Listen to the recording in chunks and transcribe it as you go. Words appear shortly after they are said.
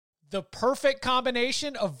The perfect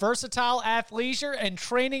combination of versatile athleisure and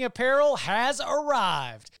training apparel has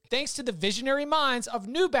arrived. Thanks to the visionary minds of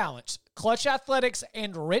New Balance, Clutch Athletics,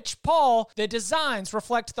 and Rich Paul, the designs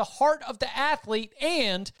reflect the heart of the athlete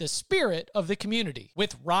and the spirit of the community.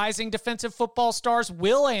 With rising defensive football stars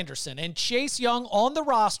Will Anderson and Chase Young on the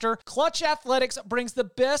roster, Clutch Athletics brings the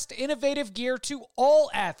best innovative gear to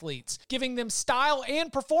all athletes, giving them style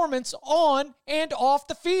and performance on and off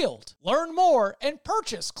the field. Learn more and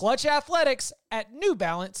purchase Clutch Athletics at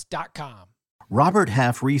newbalance.com. Robert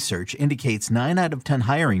Half research indicates 9 out of 10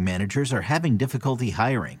 hiring managers are having difficulty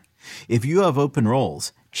hiring. If you have open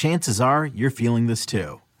roles, chances are you're feeling this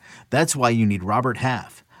too. That's why you need Robert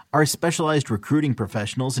Half. Our specialized recruiting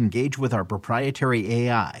professionals engage with our proprietary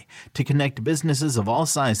AI to connect businesses of all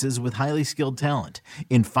sizes with highly skilled talent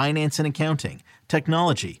in finance and accounting,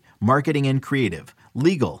 technology, marketing and creative,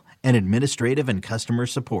 legal, and administrative and customer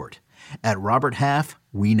support. At Robert Half,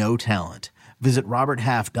 we know talent. Visit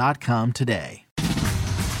roberthalf.com today.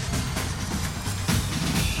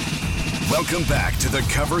 Welcome back to the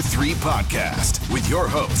Cover 3 podcast with your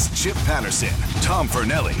hosts, Chip Patterson, Tom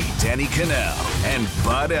Fernelli, Danny Cannell, and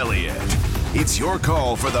Bud Elliott. It's your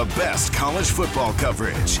call for the best college football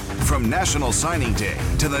coverage, from National Signing Day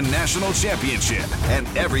to the National Championship and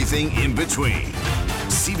everything in between.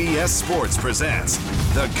 CBS Sports presents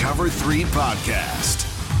the Cover 3 podcast.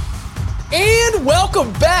 And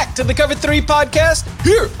welcome back to the Cover 3 podcast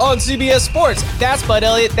here on CBS Sports. That's Bud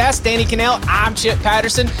Elliott. That's Danny Cannell. I'm Chip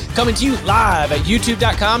Patterson, coming to you live at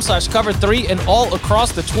youtube.com/cover3 and all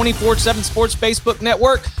across the 24/7 Sports Facebook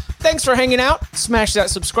network. Thanks for hanging out. Smash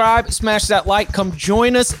that subscribe, smash that like. Come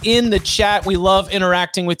join us in the chat. We love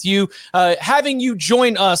interacting with you, having you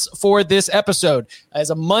join us for this episode.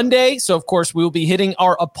 As a Monday, so of course we will be hitting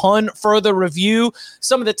our Upon Further review,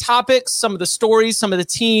 some of the topics, some of the stories, some of the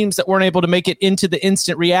teams that weren't able to make it into the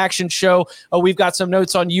instant reaction show. We've got some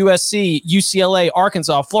notes on USC, UCLA,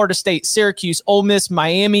 Arkansas, Florida State, Syracuse, Ole Miss,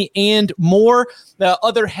 Miami, and more.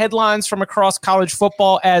 Other headlines from across college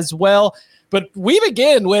football as well. But we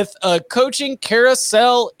begin with a coaching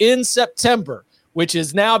carousel in September, which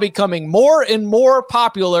is now becoming more and more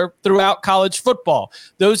popular throughout college football.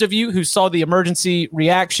 Those of you who saw the Emergency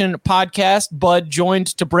Reaction podcast, Bud joined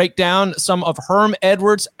to break down some of Herm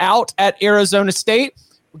Edwards out at Arizona State.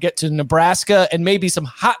 We'll get to Nebraska and maybe some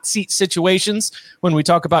hot seat situations when we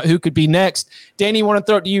talk about who could be next. Danny, you want to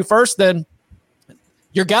throw it to you first then?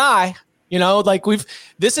 Your guy. You know, like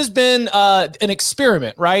this has been an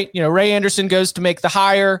experiment, right? You know, Ray Anderson goes to make the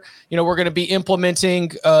hire. You know, we're going to be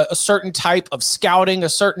implementing a certain type of scouting, a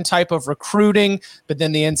certain type of recruiting, but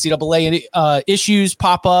then the NCAA issues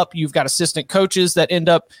pop up. You've got assistant coaches that end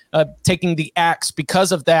up taking the axe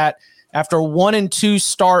because of that. After a 1-2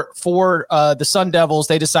 start for the Sun Devils,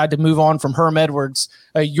 they decide to move on from Herm Edwards.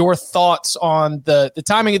 Your thoughts on the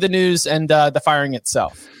timing of the news and the firing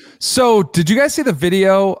itself? So did you guys see the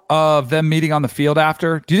video of them meeting on the field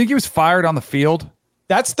after? Do you think he was fired on the field?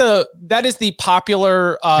 That is the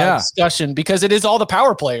popular discussion, because it is all the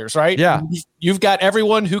power players, right? Yeah. You've got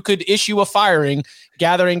everyone who could issue a firing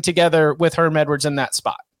gathering together with Herm Edwards in that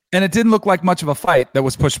spot. And it didn't look like much of a fight that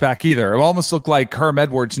was pushed back either. It almost looked like Herm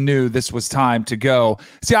Edwards knew this was time to go.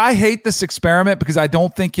 See, I hate this experiment because I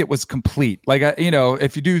don't think it was complete. Like,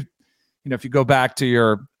 if you go back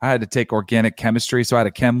to I had to take organic chemistry, so I had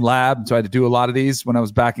a chem lab, so I had to do a lot of these when I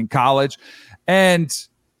was back in college. And,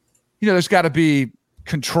 there's got to be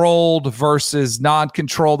controlled versus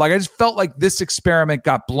non-controlled. Like, I just felt like this experiment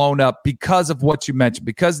got blown up because of what you mentioned,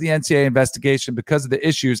 because of the NCAA investigation, because of the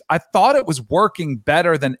issues. I thought it was working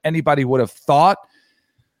better than anybody would have thought,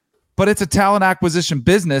 but it's a talent acquisition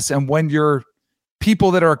business. And when you're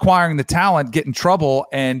people that are acquiring the talent get in trouble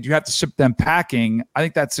and you have to ship them packing, I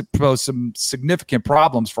think that's posed some significant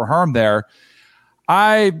problems for Herm there.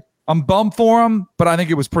 I'm bummed for him, but I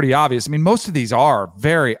think it was pretty obvious. I mean, most of these are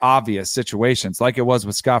very obvious situations, like it was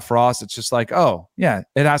with Scott Frost. It's just like, oh yeah,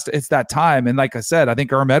 it's that time. And like I said, I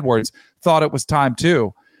think Herm Edwards thought it was time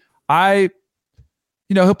too.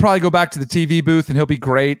 He'll probably go back to the TV booth and he'll be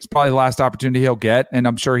great. It's probably the last opportunity he'll get. And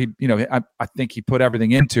I'm sure I think he put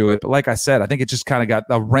everything into it. But like I said, I think it just kind of got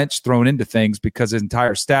a wrench thrown into things because his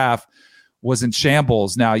entire staff was in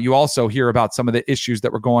shambles. Now, you also hear about some of the issues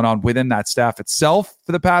that were going on within that staff itself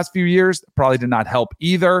for the past few years. That probably did not help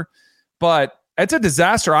either. But it's a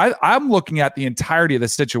disaster. I'm looking at the entirety of the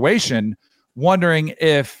situation, wondering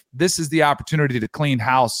if this is the opportunity to clean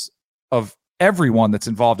house of everyone that's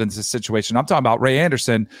involved in this situation. I'm talking about Ray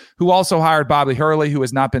Anderson, who also hired Bobby Hurley, who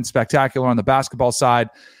has not been spectacular on the basketball side.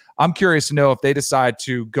 I'm curious to know if they decide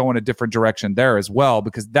to go in a different direction there as well,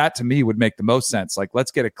 because that to me would make the most sense. Like,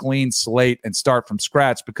 let's get a clean slate and start from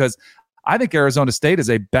scratch, because I think Arizona State is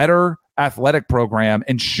a better athletic program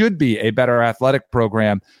and should be a better athletic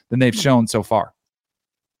program than they've shown so far.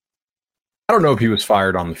 I don't know if he was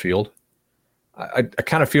fired on the field. I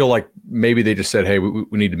kind of feel like maybe they just said, hey, we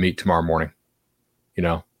need to meet tomorrow morning,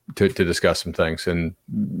 to discuss some things. And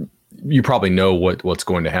you probably know what's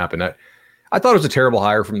going to happen. I thought it was a terrible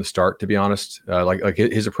hire from the start, to be honest. Like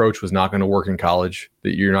his approach was not going to work in college,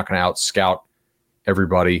 that you're not going to out scout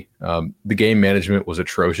everybody. The game management was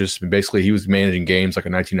atrocious. Basically, he was managing games like a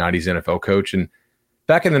 1990s NFL coach. And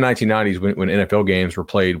back in the 1990s, when NFL games were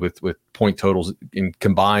played with point totals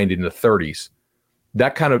combined in the 30s,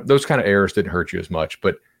 those kind of errors didn't hurt you as much.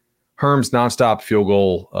 But Herm's nonstop field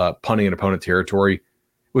goal punting in opponent territory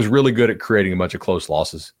was really good at creating a bunch of close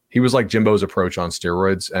losses. He was like Jimbo's approach on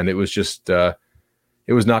steroids, and it was just it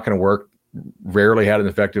was not going to work. Rarely had an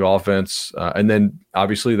effective offense, and then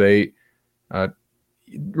obviously they,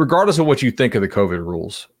 regardless of what you think of the COVID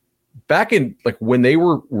rules, back in like when they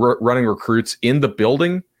were running recruits in the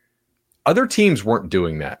building, other teams weren't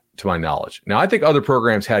doing that, to my knowledge. Now, I think other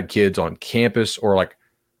programs had kids on campus or like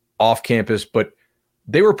off campus, but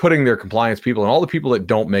they were putting their compliance people and all the people that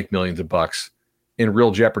don't make millions of bucks in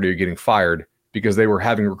real jeopardy of getting fired because they were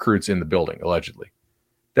having recruits in the building, allegedly.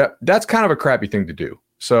 That's kind of a crappy thing to do.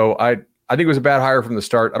 So I think it was a bad hire from the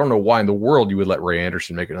start. I don't know why in the world you would let Ray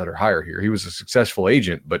Anderson make another hire here. He was a successful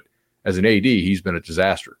agent, but as an AD, he's been a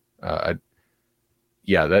disaster. And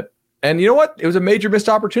you know what? It was a major missed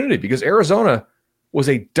opportunity because Arizona was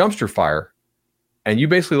a dumpster fire, and you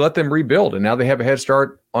basically let them rebuild, and now they have a head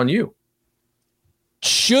start on you.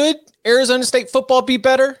 Should Arizona State football be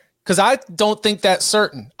better? Because I don't think that's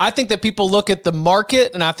certain. I think that people look at the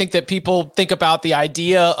market, and I think that people think about the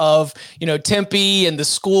idea of, Tempe and the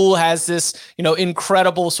school has this,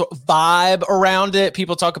 incredible sort of vibe around it.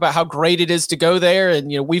 People talk about how great it is to go there.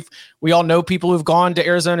 And, we all know people who've gone to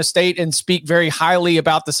Arizona State and speak very highly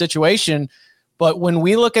about the situation. But when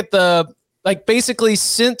we look at basically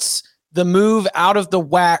since the move out of the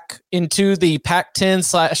WAC into the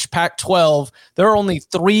Pac-10/Pac-12, there are only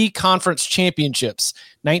 3 conference championships,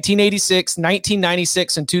 1986,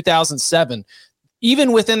 1996, and 2007.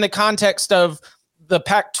 Even within the context of the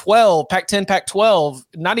Pac-12, Pac-10, Pac-12,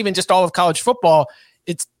 not even just all of college football,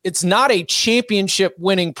 it's not a championship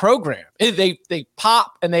winning program. They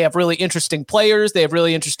pop and they have really interesting players. They have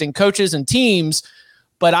really interesting coaches and teams.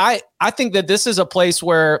 But I think that this is a place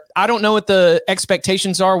where I don't know what the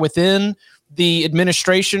expectations are within the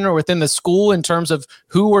administration or within the school in terms of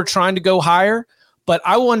who we're trying to go hire. But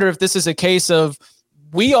I wonder if this is a case of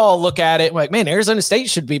we all look at it like, man, Arizona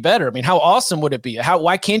State should be better. I mean, how awesome would it be?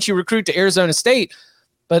 Why can't you recruit to Arizona State?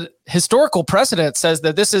 But historical precedent says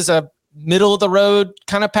that this is a middle of the road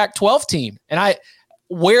kind of Pac-12 team. And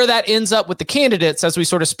where that ends up with the candidates as we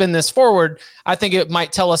sort of spin this forward, I think it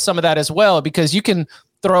might tell us some of that as well, because you can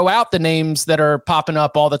throw out the names that are popping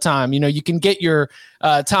up all the time. You can get your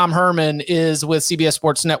Tom Herman is with CBS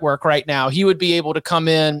Sports Network right now. He would be able to come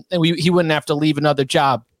in and he wouldn't have to leave another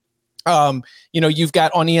job. You've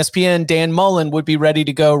got on ESPN, Dan Mullen would be ready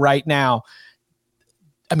to go right now.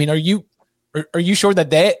 I mean, are you sure that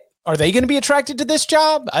they going to be attracted to this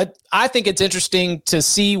job? I think it's interesting to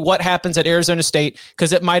see what happens at Arizona State,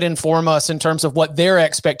 because it might inform us in terms of what their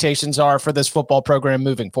expectations are for this football program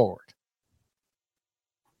moving forward.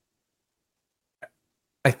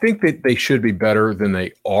 I think that they should be better than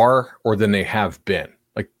they are or than they have been.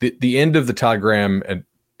 Like the end of the Todd Graham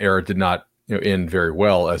era did not end very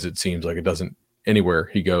well, as it seems like it doesn't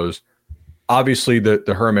anywhere he goes. Obviously,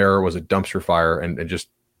 the Herm era was a dumpster fire and just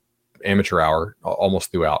amateur hour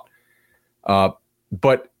almost throughout.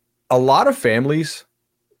 But a lot of families,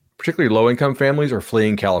 particularly low-income families, are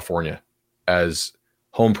fleeing California as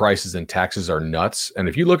home prices and taxes are nuts. And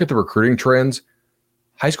if you look at the recruiting trends,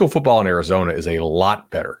 high school football in Arizona is a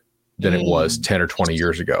lot better than it was 10 or 20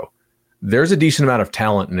 years ago. There's a decent amount of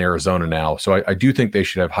talent in Arizona now, so I do think they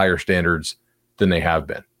should have higher standards than they have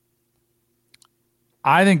been.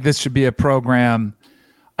 I think this should be a program.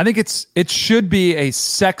 I think it should be a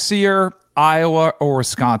sexier Iowa or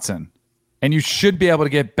Wisconsin, and you should be able to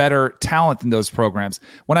get better talent in those programs.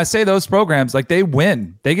 When I say those programs, like they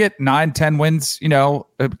win, they get 9-10 wins,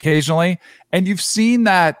 occasionally, and you've seen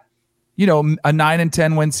that. A 9 and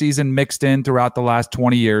 10 win season mixed in throughout the last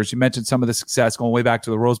 20 years. You mentioned some of the success going way back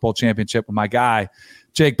to the Rose Bowl championship with my guy,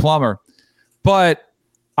 Jake Plummer. But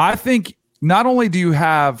I think not only do you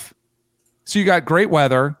have, so you got great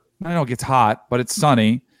weather. I know it gets hot, but it's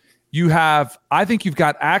sunny. I think you've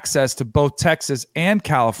got access to both Texas and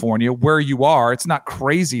California where you are. It's not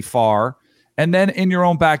crazy far. And then in your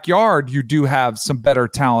own backyard, you do have some better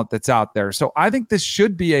talent that's out there. So I think this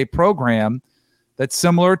should be a program that's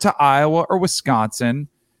similar to Iowa or Wisconsin,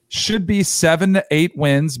 should be 7 to 8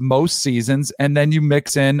 wins most seasons. And then you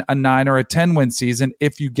mix in a 9 or a 10 win season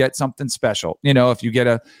if you get something special. If you get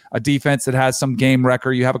a defense that has some game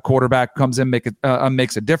record, you have a quarterback who comes in,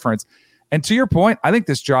 makes a difference. And to your point, I think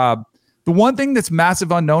this job, the one thing that's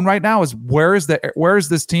massive unknown right now is where is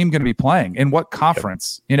this team going to be playing, in what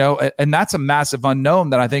conference, and that's a massive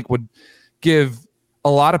unknown that I think would give a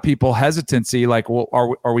lot of people hesitancy. Like, well,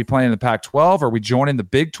 are we playing the Pac-12? Are we joining the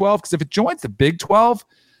Big 12? Because if it joins the Big 12,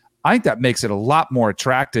 I think that makes it a lot more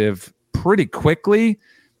attractive pretty quickly.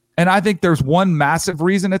 And I think there's one massive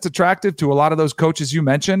reason it's attractive to a lot of those coaches you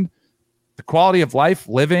mentioned: the quality of life,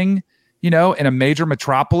 living in a major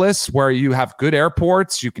metropolis where you have good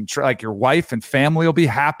airports. You can like your wife and family will be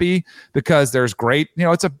happy because there's great,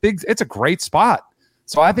 it's a great spot.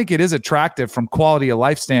 So I think it is attractive from quality of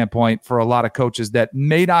life standpoint for a lot of coaches that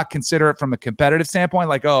may not consider it from a competitive standpoint.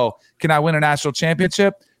 Like, oh, can I win a national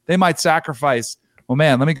championship? They might sacrifice, well,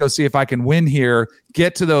 man, let me go see if I can win here,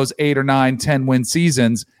 get to those 8 or 9, 10 win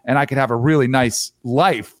seasons, and I could have a really nice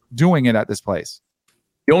life doing it at this place.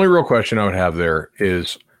 The only real question I would have there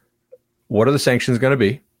is, what are the sanctions going to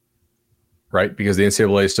be, right? Because the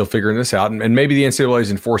NCAA is still figuring this out. And maybe the NCAA's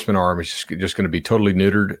enforcement arm is just going to be totally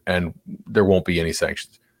neutered and there won't be any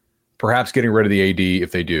sanctions. Perhaps getting rid of the AD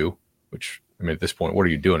if they do, which, at this point, what are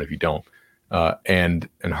you doing if you don't? And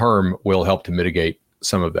Herm will help to mitigate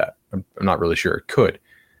some of that. I'm not really sure. It could.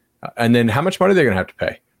 And then how much money they're going to have to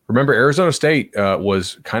pay. Remember, Arizona State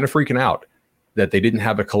was kind of freaking out that they didn't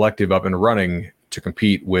have a collective up and running to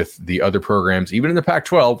compete with the other programs, even in the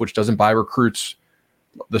Pac-12, which doesn't buy recruits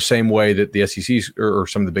the same way that the SEC or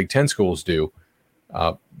some of the Big Ten schools do.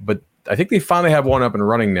 But I think they finally have one up and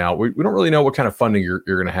running now. We don't really know what kind of funding you're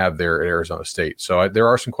going to have there at Arizona State. So there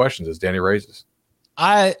are some questions, as Danny raises.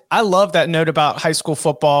 I love that note about high school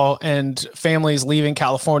football and families leaving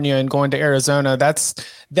California and going to Arizona.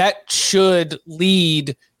 That should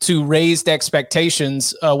lead to raised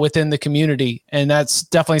expectations within the community. And that's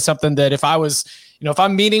definitely something that if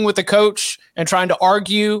I'm meeting with a coach and trying to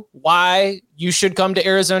argue why you should come to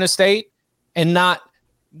Arizona State and not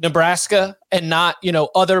Nebraska and not,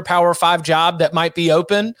 other Power 5 job that might be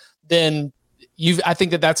open, then I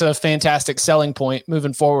think that's a fantastic selling point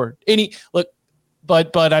moving forward.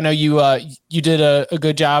 But I know you did a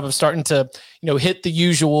good job of starting to, hit the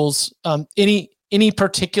usuals. Any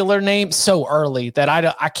particular name so early that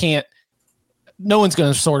I can't, no one's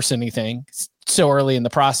going to source anything so early in the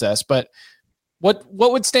process, but what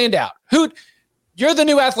would stand out? You're the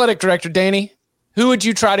new athletic director, Danny. Who would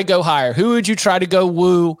you try to go hire? Who would you try to go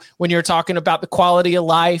woo when you're talking about the quality of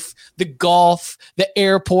life, the golf, the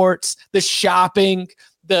airports, the shopping,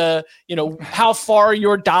 how far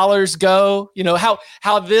your dollars go,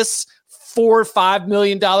 how this $4 or $5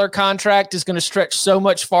 million contract is going to stretch so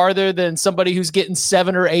much farther than somebody who's getting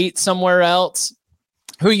 7 or 8 somewhere else.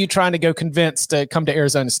 Who are you trying to go convince to come to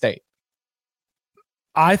Arizona State?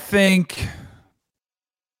 I think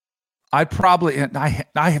I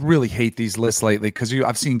really hate these lists lately because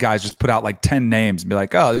I've seen guys just put out like 10 names and be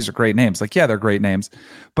like, oh, these are great names. Like, yeah, they're great names.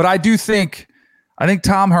 But I think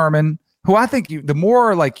Tom Herman, who I think the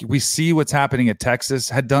more like we see what's happening at Texas,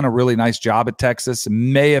 had done a really nice job at Texas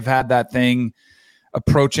and may have had that thing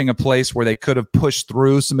approaching a place where they could have pushed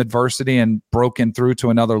through some adversity and broken through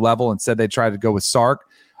to another level. Instead, they tried to go with Sark.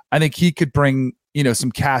 I think he could bring,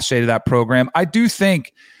 some cachet to that program. I do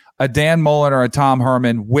think a Dan Mullen or a Tom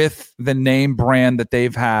Herman with the name brand that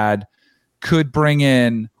they've had could bring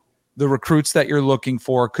in the recruits that you're looking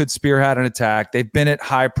for, could spearhead an attack. They've been at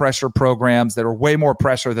high pressure programs that are way more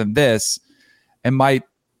pressure than this and might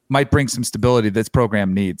bring some stability this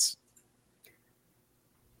program needs.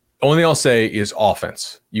 Only thing I'll say is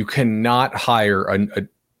offense. You cannot hire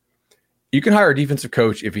you can hire a defensive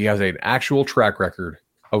coach if he has an actual track record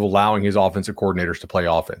of allowing his offensive coordinators to play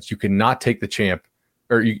offense. You cannot take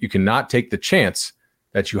you cannot take the chance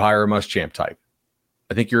that you hire a Muschamp type.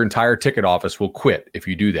 I think your entire ticket office will quit if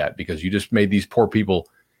you do that because you just made these poor people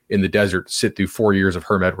in the desert sit through 4 years of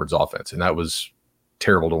Herm Edwards offense, and that was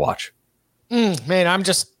terrible to watch. Man, I'm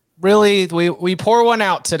just really we pour one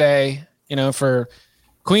out today, for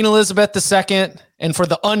Queen Elizabeth II and for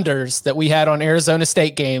the unders that we had on Arizona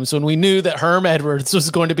State games when we knew that Herm Edwards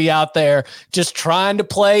was going to be out there just trying to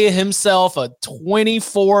play himself a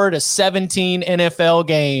 24-17 NFL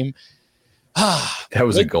game. That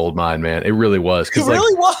was a gold mine, man. It really was. It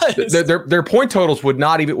really was. Their point totals would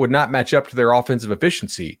not match up to their offensive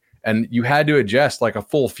efficiency. and you had to adjust like a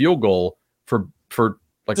full field goal for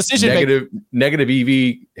like negative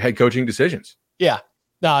EV head coaching decisions. Yeah.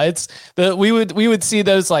 No, it's we would see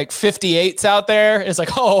those like 58s out there. It's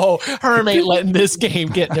like, oh, Herm ain't letting this game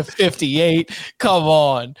get to 58. Come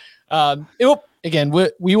on.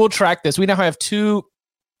 We will track this. We now have 2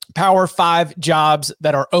 Power 5 jobs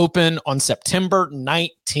that are open on September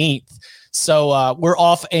 19th. So we're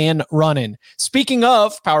off and running. Speaking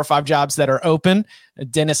of Power 5 jobs that are open,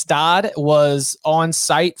 Dennis Dodd was on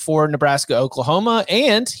site for Nebraska, Oklahoma,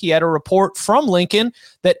 and he had a report from Lincoln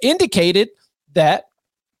that indicated that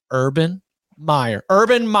Urban Meyer,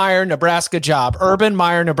 Nebraska job, Urban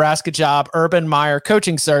Meyer, Nebraska job, Urban Meyer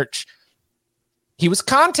coaching search. He was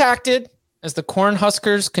contacted as the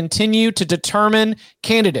Cornhuskers continue to determine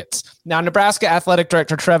candidates. Now, Nebraska Athletic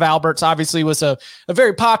Director Trev Alberts obviously was a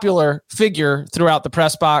very popular figure throughout the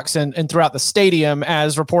press box and throughout the stadium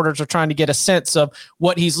as reporters are trying to get a sense of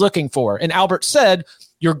what he's looking for. And Alberts said,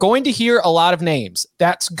 "You're going to hear a lot of names.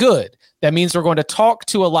 That's good. That means we're going to talk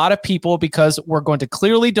to a lot of people because we're going to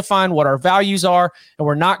clearly define what our values are, and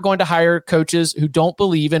we're not going to hire coaches who don't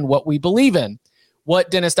believe in what we believe in." What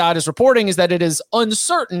Dennis Dodd is reporting is that it is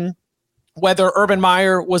uncertain whether Urban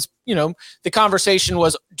Meyer was, the conversation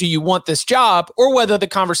was, do you want this job? Or whether the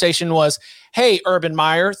conversation was, hey, Urban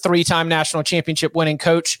Meyer, 3-time national championship winning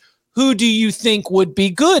coach, who do you think would be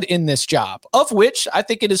good in this job? Of which I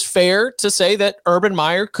think it is fair to say that Urban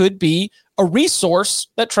Meyer could be a resource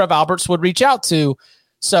that Trev Alberts would reach out to.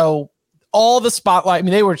 So all the spotlight,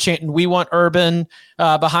 they were chanting, "We want Urban"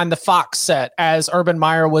 behind the Fox set as Urban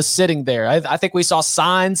Meyer was sitting there. I think we saw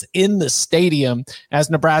signs in the stadium as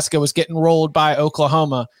Nebraska was getting rolled by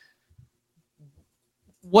Oklahoma.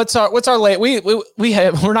 What's our late?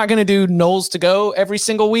 We're not going to do Knowles to go every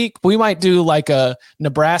single week. We might do like a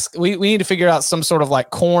Nebraska. We need to figure out some sort of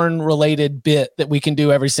like corn related bit that we can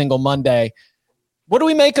do every single Monday. What do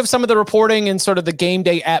we make of some of the reporting and sort of the game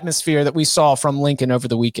day atmosphere that we saw from Lincoln over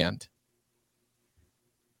the weekend?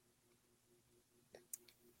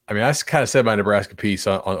 I kind of said my Nebraska piece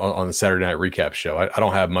on the Saturday Night Recap show. I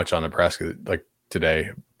don't have much on Nebraska like today,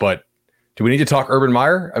 but do we need to talk Urban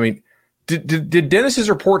Meyer? Did Dennis's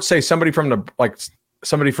report say somebody from the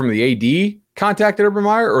AD contacted Urban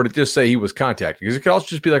Meyer, or did it just say he was contacted? Because it could also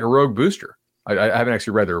just be like a rogue booster. I haven't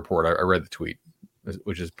actually read the report. I read the tweet,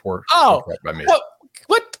 which is poor by me.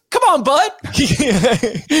 What? Come on, bud.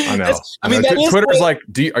 I know. Twitter's like,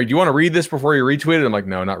 do you want to read this before you retweet it? I'm like,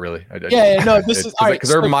 no, not really. This is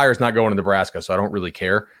because Urban Meyer's not going to Nebraska, so I don't really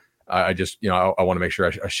care. I just, I want to make sure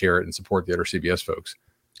I share it and support the other CBS folks.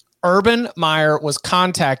 Urban Meyer was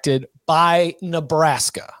contacted by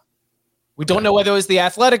Nebraska. We don't know whether it was the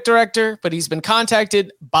athletic director, but he's been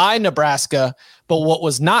contacted by Nebraska. But what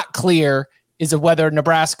was not clear is whether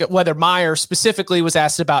Meyer specifically was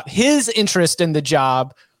asked about his interest in the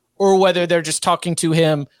job, or whether they're just talking to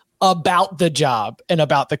him about the job and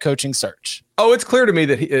about the coaching search. Oh, it's clear to me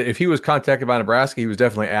that if he was contacted by Nebraska, he was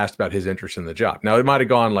definitely asked about his interest in the job. Now, it might have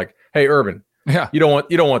gone like, "Hey, Urban, you don't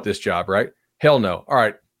want this job, right?" Hell no. All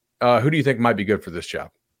right, who do you think might be good for this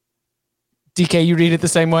job? DK, you read it the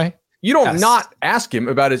same way? You don't not ask him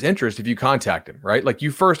about his interest if you contact him, right? Like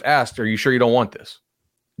you first asked, "Are you sure you don't want this?"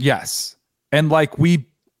 Yes. And like we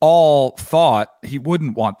all thought he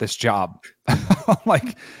wouldn't want this job.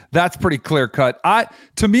 Like that's pretty clear cut.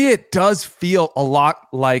 To me, it does feel a lot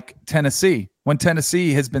like Tennessee, when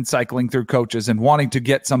Tennessee has been cycling through coaches and wanting to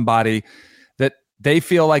get somebody that they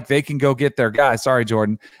feel like they can go get their guy. Sorry,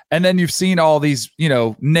 Jordan. And then you've seen all these,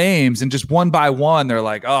 names, and just one by one, they're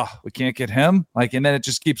like, "Oh, we can't get him." And then it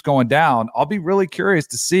just keeps going down. I'll be really curious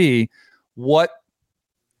to see what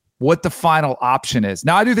the final option is.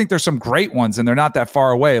 Now, I do think there's some great ones, and they're not that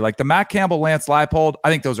far away. Like the Matt Campbell, Lance Leipold,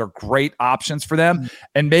 I think those are great options for them.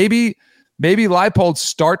 And maybe Leipold's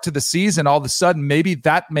start to the season, all of a sudden, maybe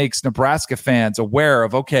that makes Nebraska fans aware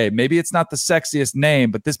of, okay, maybe it's not the sexiest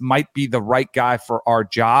name, but this might be the right guy for our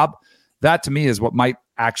job. That, to me, is what might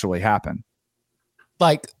actually happen.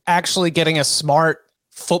 Like actually getting a smart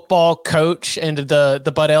football coach into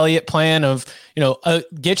the Bud Elliott plan of,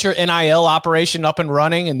 get your NIL operation up and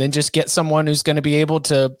running, and then just get someone who's going to be able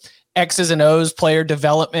to X's and O's player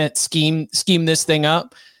development scheme this thing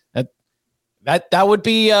up. That would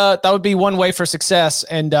be one way for success.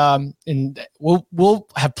 And we'll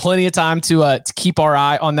have plenty of time to keep our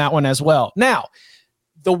eye on that one as well. Now,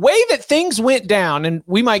 the way that things went down, and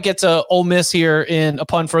we might get to Ole Miss here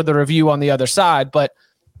upon further review on the other side, but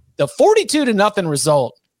the 42-0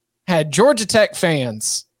 result had Georgia Tech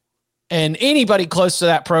fans and anybody close to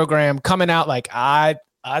that program coming out like, I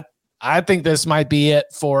think this might be it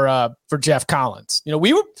for Jeff Collins.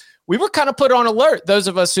 We we were kind of put on alert. Those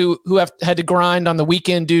of us who have had to grind on the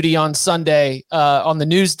weekend duty on Sunday on the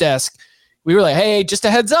news desk, we were like, hey, just a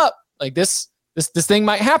heads up, like this thing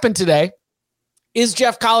might happen today. Is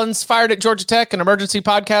Geoff Collins fired at Georgia Tech an emergency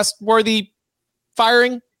podcast worthy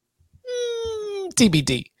firing?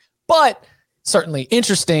 TBD. But certainly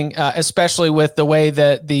interesting, especially with the way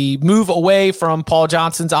that the move away from Paul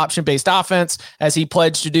Johnson's option-based offense, as he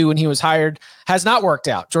pledged to do when he was hired, has not worked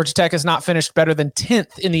out. Georgia Tech has not finished better than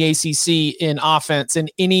 10th in the ACC in offense in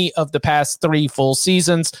any of the past 3 full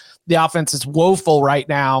seasons. The offense is woeful right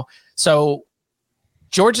now. So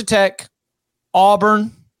Georgia Tech,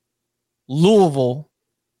 Auburn, Louisville,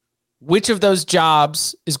 which of those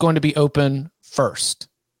jobs is going to be open first?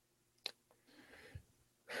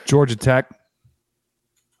 Georgia Tech.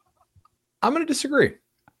 I'm going to disagree.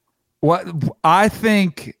 What I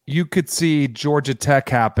think you could see Georgia Tech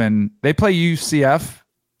happen. They play UCF.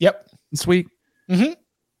 Yep. This week. Mm-hmm.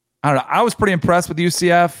 I don't know. I was pretty impressed with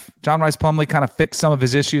UCF. John Rice Plumlee kind of fixed some of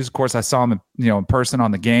his issues. Of course, I saw him, in person on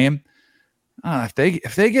the game. If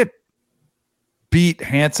they get beat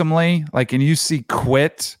handsomely, like in UC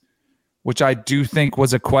quit, which I do think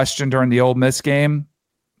was a question during the Ole Miss game,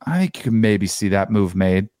 I think you can maybe see that move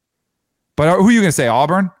made. But who are you going to say,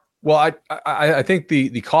 Auburn? Well, I think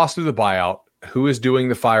the cost of the buyout, who is doing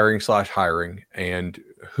the firing/hiring, and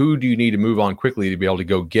who do you need to move on quickly to be able to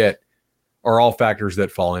go get, are all factors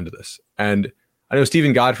that fall into this. And I know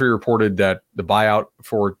Stephen Godfrey reported that the buyout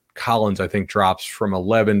for Collins, I think, drops from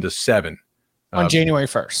 11 to 7 on January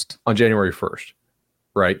 1st. On January 1st,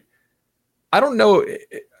 right? I don't know.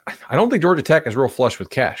 I don't think Georgia Tech is real flush with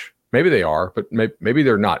cash. Maybe they are, but maybe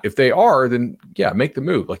they're not. If they are, then yeah, make the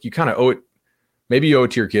move. Like you kind of owe it. Maybe you owe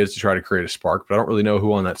it to your kids to try to create a spark, but I don't really know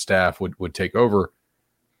who on that staff would take over.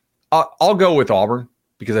 I'll go with Auburn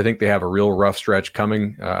because I think they have a real rough stretch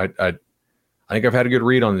coming. I think I've had a good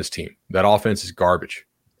read on this team. That offense is garbage,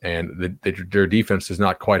 and their defense does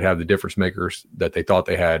not quite have the difference makers that they thought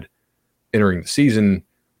they had entering the season.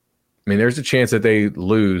 I mean, there's a chance that they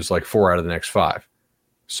lose like 4 out of the next 5.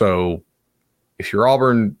 So if you're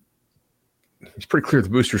Auburn, it's pretty clear the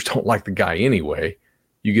boosters don't like the guy anyway.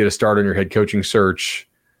 You get a start on your head coaching search.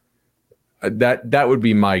 That would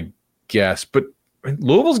be my guess. But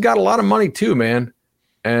Louisville's got a lot of money too, man.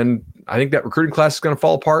 And I think that recruiting class is going to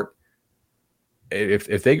fall apart.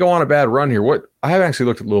 If they go on a bad run here, I haven't actually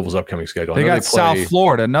looked at Louisville's upcoming schedule. They got South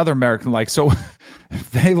Florida, another American. So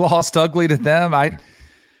if they lost ugly to them,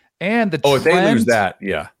 if they lose that,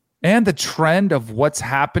 yeah. And the trend of what's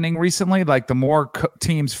happening recently, like the more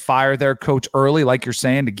teams fire their coach early, like you're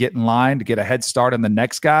saying, to get in line, to get a head start on the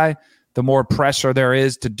next guy, the more pressure there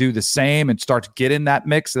is to do the same and start to get in that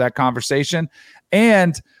mix of that conversation.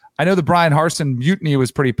 And I know the Brian Harsin mutiny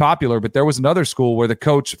was pretty popular, but there was another school where the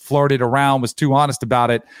coach flirted around, was too honest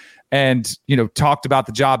about it, and talked about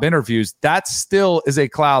the job interviews. That still is a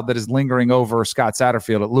cloud that is lingering over Scott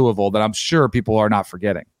Satterfield at Louisville that I'm sure people are not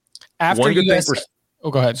forgetting.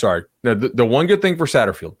 Go ahead. Sorry. Now, the one good thing for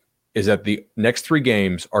Satterfield is that the next 3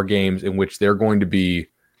 games are games in which they're going to be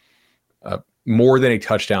more than a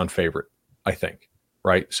touchdown favorite, I think.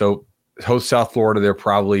 Right? So host South Florida, they're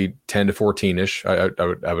probably 10 to 14-ish,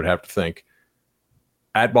 I would have to think.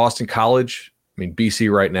 At Boston College, I mean,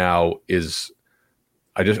 BC right now is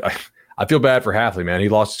 – I feel bad for Hafley, man. He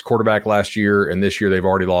lost his quarterback last year, and this year they've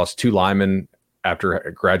already lost 2 linemen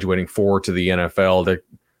after graduating 4 to the NFL.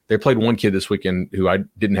 They played one kid this weekend who I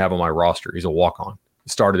didn't have on my roster. He's a walk-on.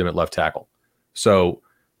 Started him at left tackle. So,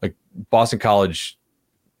 like, Boston College,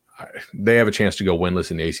 they have a chance to go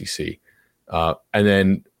winless in the ACC. And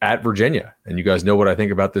then at Virginia, and you guys know what I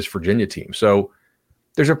think about this Virginia team. So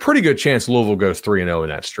there's a pretty good chance Louisville goes 3-0 in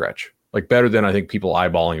that stretch. Like, better than I think people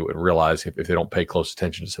eyeballing it would realize if they don't pay close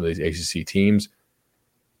attention to some of these ACC teams.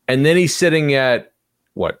 And then he's sitting at,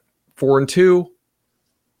 4-2?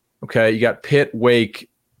 Okay, you got Pitt, Wake,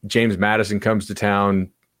 James Madison comes to town,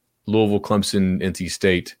 Louisville, Clemson, NC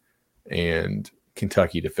State, and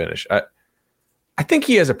Kentucky to finish. I think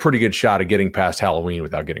he has a pretty good shot at getting past Halloween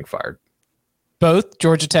without getting fired. Both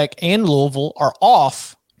Georgia Tech and Louisville are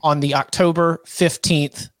off on the October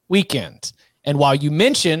 15th weekend. And while you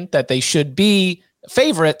mentioned that they should be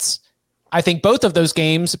favorites, I think both of those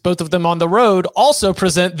games, both of them on the road, also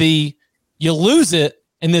present you lose it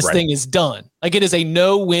and this thing is done. Like, it is a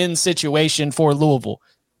no-win situation for Louisville.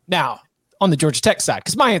 Now, on the Georgia Tech side,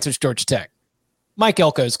 because my answer is Georgia Tech, Mike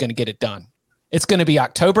Elko is going to get it done. It's going to be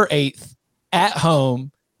October 8th at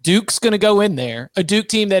home. Duke's going to go in there, a Duke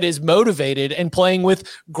team that is motivated and playing with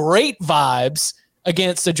great vibes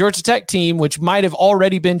against a Georgia Tech team, which might have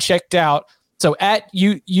already been checked out. So at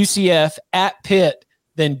UCF, at Pitt,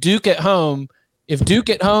 then Duke at home. If Duke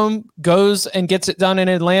at home goes and gets it done in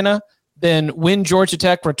Atlanta, then when Georgia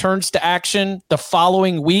Tech returns to action the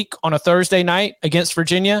following week on a Thursday night against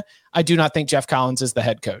Virginia, I do not think Jeff Collins is the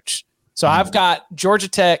head coach. So I've got Georgia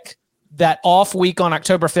Tech that off week on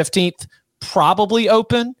October 15th probably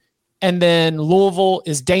open, and then Louisville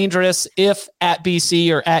is dangerous if at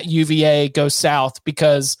BC or at UVA goes south,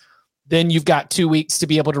 because then you've got 2 weeks to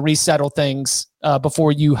be able to resettle things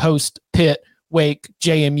before you host Pitt, Wake,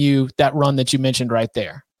 JMU, that run that you mentioned right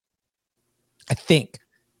there. I think.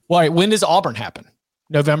 Well, all right, when does Auburn happen?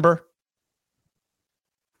 November?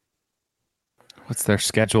 What's their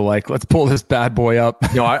schedule like? Let's pull this bad boy up.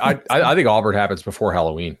 No, I think Auburn happens before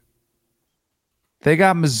Halloween. They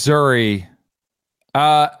got Missouri.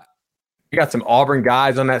 You got some Auburn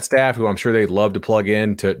guys on that staff who I'm sure they'd love to plug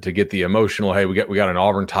in to get the emotional. Hey, we got an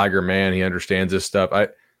Auburn Tiger man. He understands this stuff.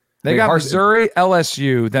 They got Missouri,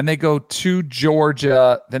 LSU. Then they go to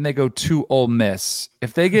Georgia. Then they go to Ole Miss.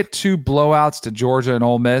 If they get 2 blowouts to Georgia and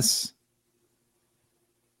Ole Miss,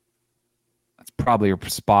 that's probably your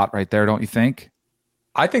spot right there, don't you think?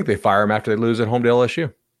 I think they fire him after they lose at home to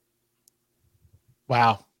LSU.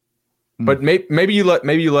 Wow. But maybe you let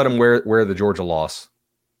him wear the Georgia loss,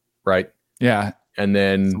 right? Yeah, and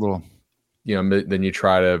then then you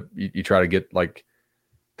try to get like.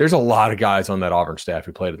 There's a lot of guys on that Auburn staff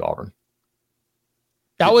who played at Auburn.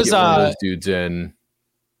 That was those dudes in.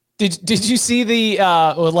 Did you see the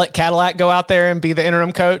let Cadillac go out there and be the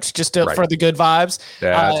interim coach just for the good vibes?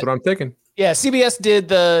 Yeah, that's what I'm thinking. Yeah, CBS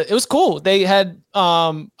did it was cool. They had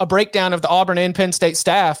a breakdown of the Auburn and Penn State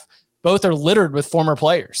staff. Both are littered with former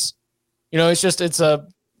players. You know, it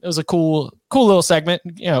was a cool little segment.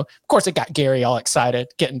 You know, of course, it got Gary all excited,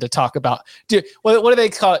 getting to talk about. What do they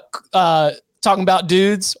call it? Talking about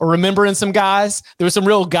dudes or remembering some guys. There was some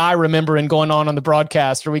real guy remembering going on the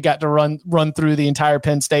broadcast where we got to run through the entire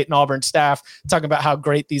Penn State and Auburn staff, talking about how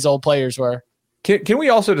great these old players were. Can we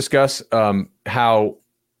also discuss how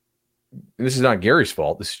this is not Gary's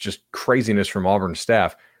fault? This is just craziness from Auburn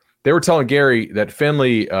staff. They were telling Gary that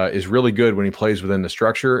Finley is really good when he plays within the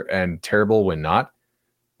structure and terrible when not.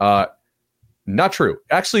 Not true.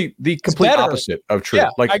 Actually, the complete opposite of true.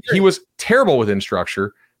 Yeah, he was terrible within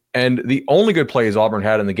structure. And the only good plays Auburn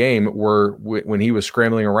had in the game were when he was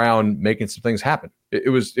scrambling around, making some things happen.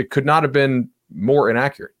 It could not have been more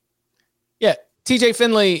inaccurate. Yeah. TJ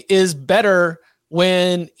Finley is better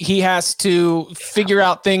when he has to figure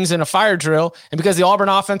out things in a fire drill. And because the Auburn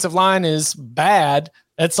offensive line is bad,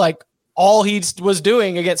 that's like all he was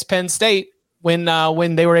doing against Penn State when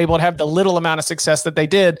they were able to have the little amount of success that they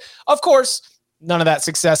did. Of course, none of that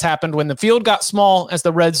success happened when the field got small, as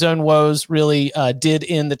the red zone woes really did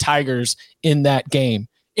in the Tigers in that game.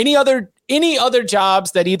 Any other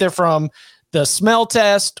jobs that either from the smell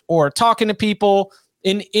test or talking to people,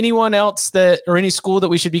 in anyone else or any school that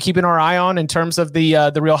we should be keeping our eye on in terms of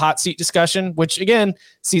the real hot seat discussion, which again,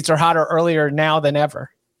 seats are hotter earlier now than ever.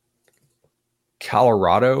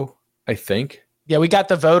 Colorado, I think. Yeah, we got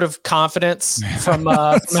the vote of confidence from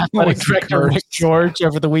athletic director Rick George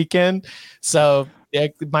over the weekend. So yeah,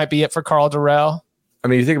 it might be it for Karl Dorrell. I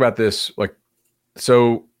mean, you think about this,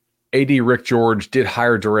 so AD Rick George did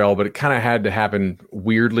hire Dorrell, but it kind of had to happen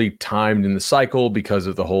weirdly timed in the cycle because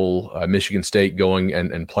of the whole Michigan State going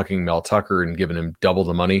and plucking Mel Tucker and giving him double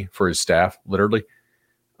the money for his staff, literally.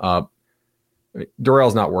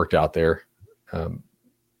 Dorrell's not worked out there.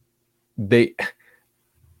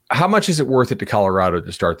 How much is it worth it to Colorado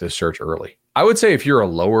to start this search early? I would say if you're a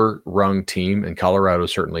lower rung team, and Colorado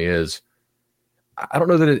certainly is, I don't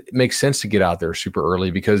know that it makes sense to get out there super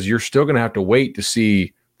early, because you're still going to have to wait to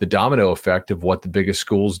see the domino effect of what the biggest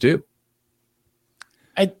schools do.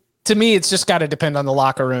 To me, it's just got to depend on the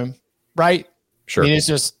locker room, right? Sure. I mean, it's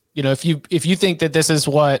just, if you think that this is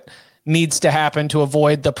what needs to happen to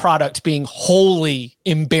avoid the product being wholly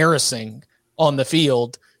embarrassing on the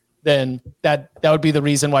field, then that would be the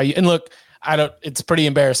reason why and look, it's pretty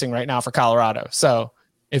embarrassing right now for Colorado. So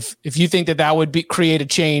if you think that would create a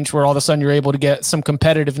change where all of a sudden you're able to get some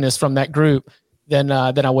competitiveness from that group, then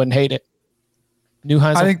I wouldn't hate it.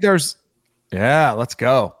 Neuheisel? I think let's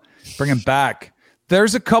go. Bring him back.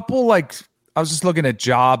 There's a couple, I was just looking at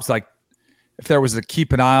jobs, if there was to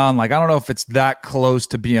keep an eye on, I don't know if it's that close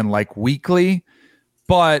to being weekly,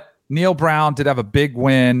 but Neil Brown did have a big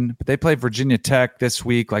win, but they play Virginia Tech this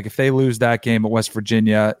week. If they lose that game at West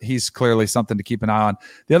Virginia, he's clearly something to keep an eye on.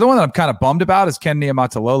 The other one that I'm kind of bummed about is Ken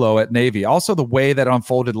Niumatalolo at Navy. Also, the way that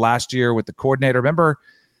unfolded last year with the coordinator. Remember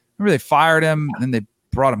they fired him and then they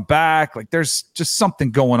brought him back. There's just something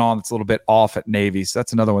going on that's a little bit off at Navy. So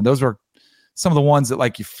that's another one. Those were some of the ones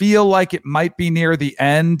that you feel like it might be near the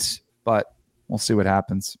end, but we'll see what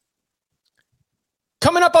happens.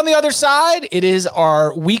 Coming up on the other side, it is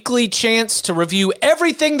our weekly chance to review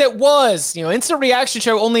everything that was. Instant Reaction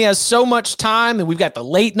Show only has so much time, and we've got the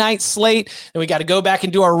late night slate, and we got to go back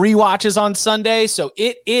and do our rewatches on Sunday. So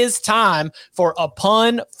it is time for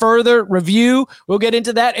Upon Further Review. We'll get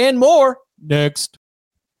into that and more next.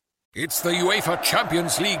 It's the UEFA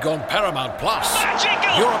Champions League on Paramount Plus.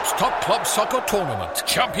 Magical! Europe's top club soccer tournament.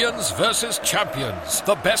 Champions versus champions.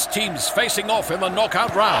 The best teams facing off in the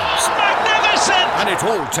knockout rounds. Magnificent! And it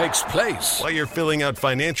all takes place while you're filling out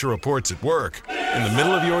financial reports at work, in the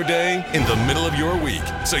middle of your day, in the middle of your week.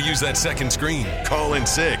 So use that second screen. Call in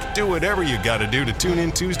sick. Do whatever you got to do to tune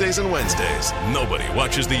in Tuesdays and Wednesdays. Nobody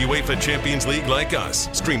watches the UEFA Champions League like us.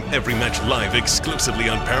 Stream every match live exclusively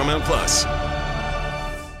on Paramount Plus.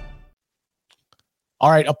 All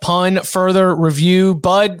right, Upon Further Review,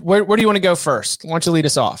 Bud, where do you want to go first? Why don't you lead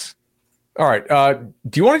us off? All right.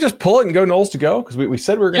 Do you want to just pull it and go Noles to go? Because we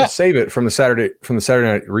said we were going to save it from the Saturday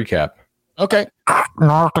night recap. Okay.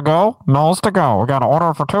 Noles to go. Noles to go. We got an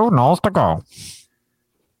order for 2. Noles to go.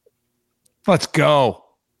 Let's go,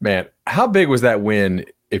 man. How big was that win?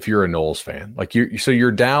 If you're a Noles fan, like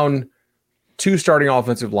you're down 2 starting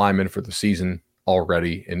offensive linemen for the season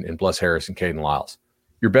already in Bless Harris and Caden Lyles.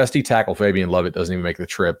 Your best D tackle, Fabian Lovett, doesn't even make the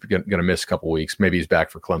trip. Going to miss a couple weeks. Maybe he's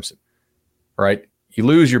back for Clemson. All right. You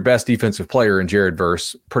lose your best defensive player in Jared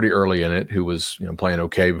Verse pretty early in it, who was playing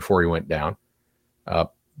okay before he went down.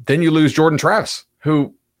 Then you lose Jordan Travis,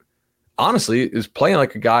 who honestly is playing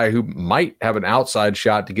like a guy who might have an outside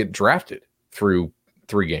shot to get drafted through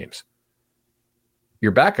 3 games.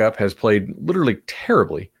 Your backup has played literally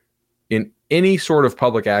terribly in any sort of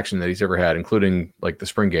public action that he's ever had, including like the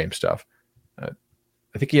spring game stuff.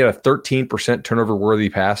 I think he had a 13% turnover-worthy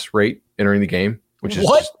pass rate entering the game, which is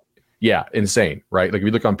just, insane, right? Like if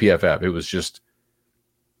you look on PFF, it was just,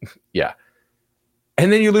 yeah.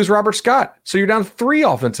 And then you lose Robert Scott. So you're down 3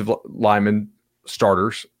 offensive lineman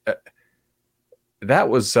starters. That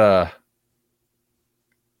was, I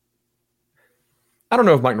don't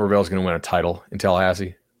know if Mike Norvell is going to win a title in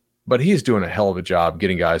Tallahassee, but he's doing a hell of a job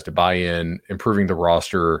getting guys to buy in, improving the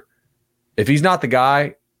roster. If he's not the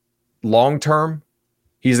guy long-term,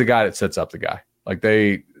 he's the guy that sets up the guy. Like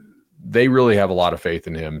they really have a lot of faith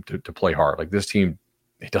in him to play hard. Like this team,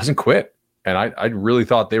 it doesn't quit. And I really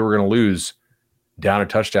thought they were going to lose down a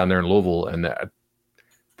touchdown there in Louisville. And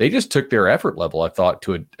they just took their effort level, I thought,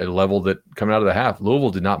 to a level that coming out of the half,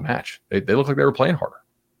 Louisville did not match. They looked like they were playing harder.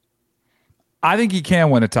 I think he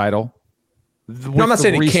can win a title. No, I'm not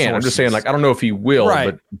saying he can. I'm just saying, like, I don't know if he will,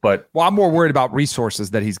 right. but well, I'm more worried about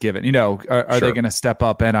resources that he's given. Are they going to step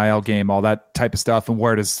up NIL game, all that type of stuff? And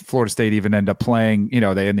where does Florida State even end up playing?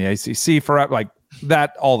 They in the ACC for like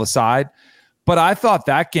that all aside. But I thought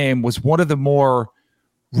that game was one of the more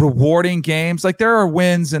rewarding games. Like there are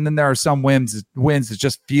wins, and then there are some wins that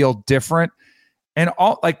just feel different. And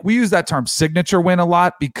all like we use that term signature win a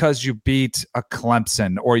lot because you beat a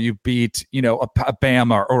Clemson or you beat, a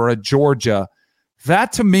Bama or a Georgia.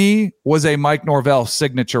 That to me was a Mike Norvell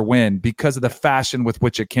signature win because of the fashion with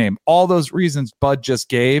which it came. All those reasons Bud just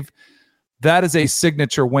gave, that is a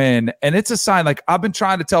signature win. And it's a sign, like I've been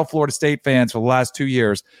trying to tell Florida State fans for the last 2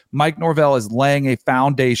 years, Mike Norvell is laying a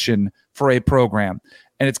foundation for a program.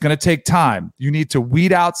 And it's going to take time. You need to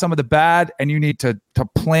weed out some of the bad, and you need to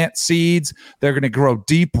plant seeds. They're going to grow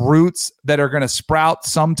deep roots that are going to sprout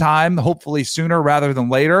sometime, hopefully sooner rather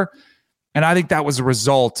than later. And I think that was a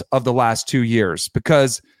result of the last 2 years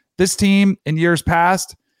because this team in years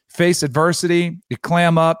past face adversity, you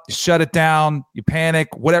clam up, you shut it down, you panic,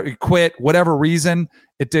 whatever, you quit, whatever reason,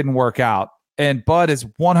 it didn't work out. And Bud is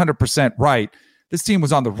 100% right. This team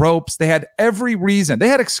was on the ropes. They had every reason. They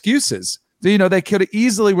had excuses. They could have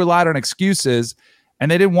easily relied on excuses, and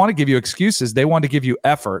they didn't want to give you excuses. They wanted to give you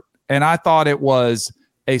effort. And I thought it was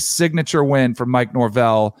a signature win for Mike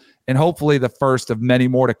Norvell, and hopefully the first of many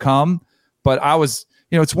more to come. But I was,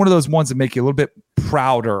 it's one of those ones that make you a little bit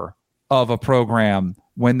prouder of a program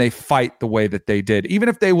when they fight the way that they did. Even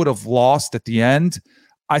if they would have lost at the end,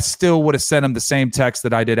 I still would have sent them the same text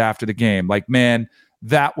that I did after the game. Like, man,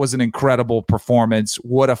 that was an incredible performance.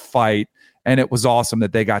 What a fight. And it was awesome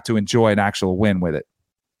that they got to enjoy an actual win with it.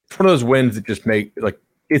 It's one of those wins that just make, like,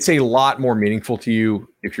 it's a lot more meaningful to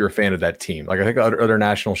you if you're a fan of that team. Like, I think other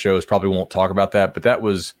national shows probably won't talk about that, but that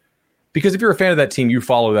was because if you're a fan of that team, you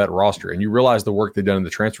follow that roster and you realize the work they've done in the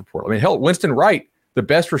transfer portal. I mean, hell, Winston Wright, the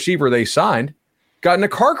best receiver they signed, got in a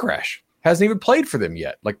car crash. Hasn't even played for them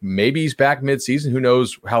yet. Like, maybe he's back midseason. Who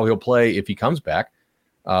knows how he'll play if he comes back.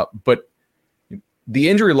 But the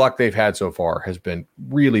injury luck they've had so far has been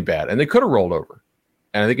really bad, and they could have rolled over.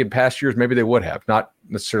 And I think in past years, maybe they would have, not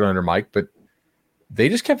necessarily under Mike, but they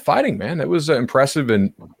just kept fighting, man. It was impressive.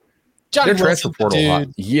 And Johnny their transfer portal,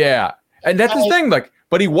 yeah. And that's the thing, like,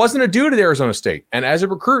 but he wasn't a dude at Arizona State. And as a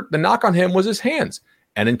recruit, the knock on him was his hands.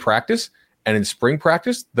 And in practice and in spring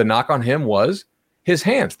practice, the knock on him was his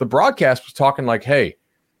hands. The broadcast was talking like, hey,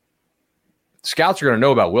 scouts are going to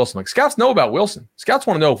know about Wilson. Like, scouts know about Wilson. Scouts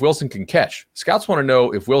want to know if Wilson can catch. Scouts want to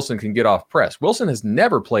know if Wilson can get off press. Wilson has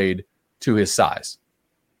never played to his size.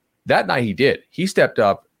 That night he did. He stepped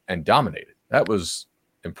up and dominated. That was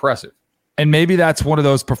impressive. And maybe that's one of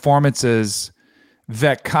those performances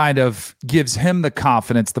that kind of gives him the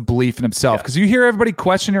confidence, the belief in himself. Because you hear everybody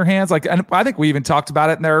question your hands. Like, and I think we even talked about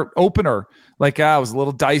it in their opener. Like, it was a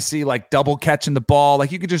little dicey, like double catching the ball.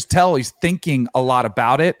 Like, you could just tell he's thinking a lot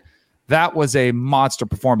about it. That was a monster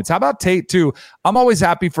performance. How about Tate, too? I'm always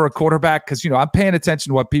happy for a quarterback because, I'm paying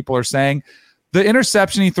attention to what people are saying. The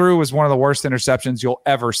interception he threw was one of the worst interceptions you'll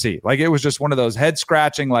ever see. Like, it was just one of those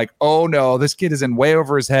head-scratching, like, oh, no, this kid is in way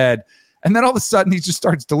over his head. And then all of a sudden, he just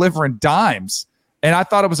starts delivering dimes. And I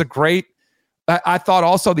thought it was a great – I thought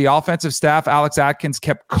also the offensive staff, Alex Atkins,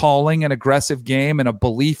 kept calling an aggressive game and a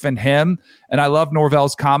belief in him. And I love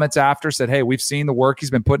Norvell's comments after, said, hey, we've seen the work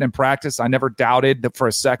he's been putting in practice. I never doubted that for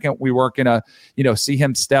a second we weren't going to, see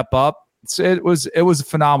him step up. So it was a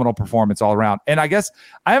phenomenal performance all around. And I guess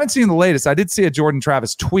I haven't seen the latest. I did see a Jordan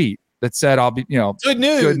Travis tweet that said, I'll be, good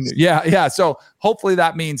news. Yeah. So hopefully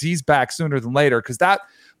that means he's back sooner than later. Cause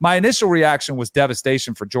my initial reaction was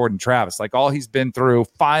devastation for Jordan Travis. Like, all he's been through,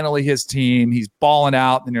 finally his team, he's balling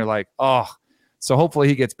out. And you're like, oh, so hopefully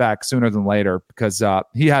he gets back sooner than later because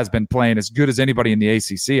he has been playing as good as anybody in the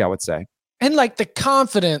ACC, I would say. And like the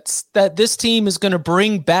confidence that this team is going to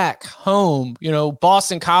bring back home,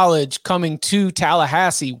 Boston College coming to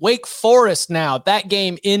Tallahassee, Wake Forest now, that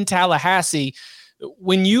game in Tallahassee.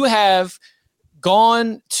 When you have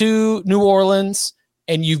gone to New Orleans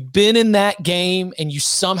and you've been in that game and you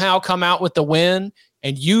somehow come out with the win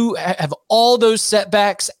and you have all those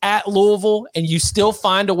setbacks at Louisville and you still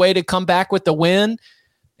find a way to come back with the win,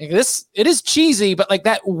 it is cheesy, but like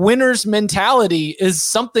that winner's mentality is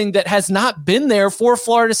something that has not been there for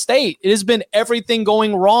Florida State. It has been everything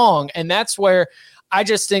going wrong. And that's where I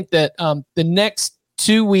just think that the next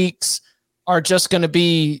 2 weeks are just going to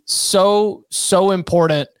be so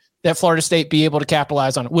important that Florida State be able to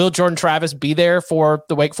capitalize on it. Will Jordan Travis be there for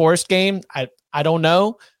the Wake Forest game? I don't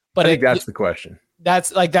know, but I think that's the question. That's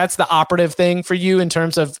the operative thing for you in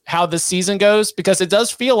terms of how this season goes, because it does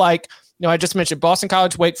feel like, I just mentioned Boston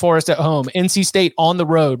College, Wake Forest at home, NC State on the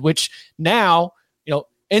road, which now,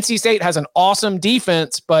 NC State has an awesome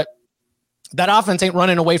defense, but that offense ain't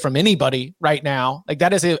running away from anybody right now. Like,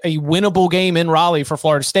 that is a winnable game in Raleigh for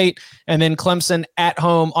Florida State. And then Clemson at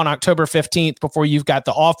home on October 15th before you've got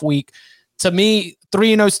the off week. To me,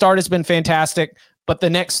 3-0 start has been fantastic, but the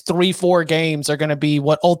next 3-4 games are going to be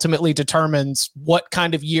what ultimately determines what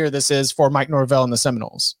kind of year this is for Mike Norvell and the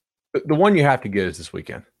Seminoles. The one you have to get is this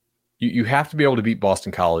weekend. You have to be able to beat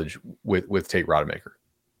Boston College with Tate Rodemaker,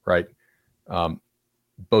 right?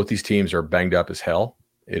 Both these teams are banged up as hell.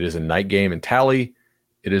 It is a night game in Tally.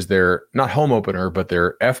 It is their, not home opener, but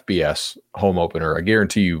their FBS home opener. I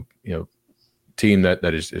guarantee you, team that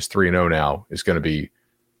is 3-0 now is going to be,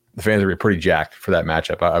 the fans are going to be pretty jacked for that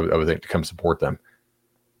matchup. I would think, to come support them.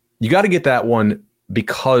 You got to get that one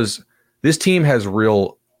because this team has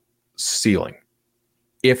real ceiling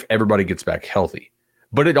if everybody gets back healthy.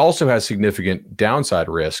 But it also has significant downside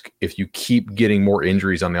risk if you keep getting more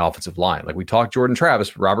injuries on the offensive line. Like we talked, Jordan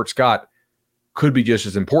Travis, Robert Scott could be just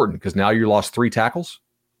as important because now you lost both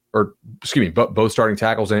starting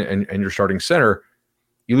tackles and your starting center.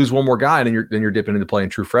 You lose one more guy, and then you're dipping into playing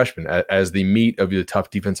true freshmen as the meat of the tough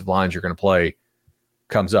defensive lines you're going to play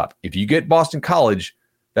comes up. If you get Boston College,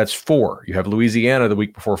 that's 4. You have Louisiana the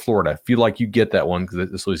week before Florida. I feel like you get that one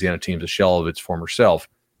because this Louisiana team's a shell of its former self.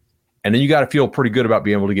 And then you got to feel pretty good about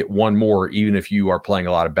being able to get one more, even if you are playing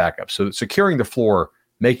a lot of backups. So securing the floor,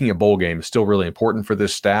 making a bowl game is still really important for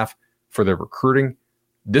this staff, for their recruiting.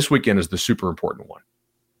 This weekend is the super important one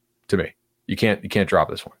to me. You can't drop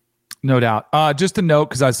this one. No doubt. Just a note,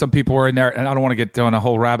 because some people were in there, and I don't want to get down a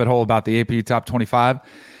whole rabbit hole about the AP Top 25.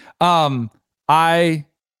 I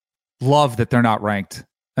love that they're not ranked.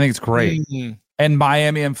 I think it's great. Mm-hmm. And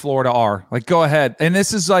Miami and Florida are. Like, go ahead. And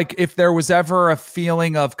this is like, if there was ever a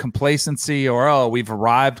feeling of complacency or, we've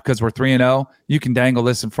arrived because we're 3-0, you can dangle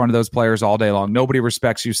this in front of those players all day long. Nobody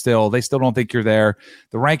respects you still. They still don't think you're there.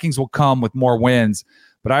 The rankings will come with more wins.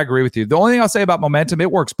 But I agree with you. The only thing I'll say about momentum,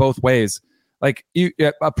 it works both ways. Like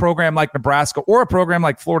a program like Nebraska or a program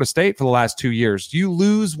like Florida State for the last 2 years, you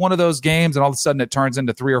lose one of those games and all of a sudden it turns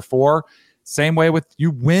into 3 or 4. Same way with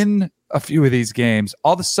you win a few of these games,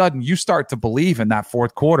 all of a sudden you start to believe in that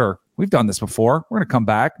fourth quarter. We've done this before. We're going to come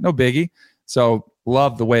back. No biggie. So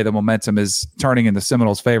love the way the momentum is turning in the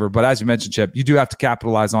Seminoles' favor. But as you mentioned, Chip, you do have to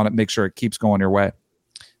capitalize on it, make sure it keeps going your way.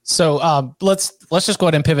 So let's just go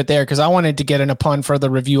ahead and pivot there because I wanted to get in upon further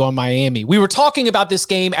review on Miami. We were talking about this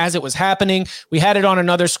game as it was happening. We had it on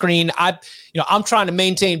another screen. I'm trying to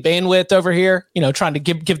maintain bandwidth over here, trying to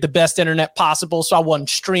give the best internet possible. So I wasn't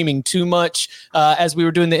streaming too much as we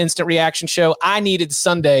were doing the instant reaction show. I needed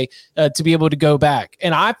Sunday to be able to go back.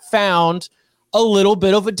 And I found a little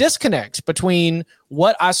bit of a disconnect between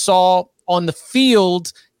what I saw on the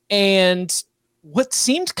field and what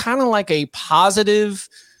seemed kind of like a positive,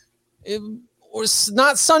 or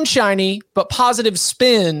not sunshiny, but positive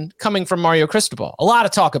spin coming from Mario Cristobal. A lot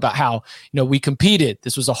of talk about how, we competed.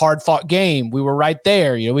 This was a hard fought game. We were right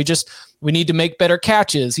there. We need to make better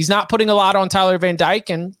catches. He's not putting a lot on Tyler Van Dyke.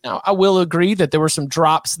 And I will agree that there were some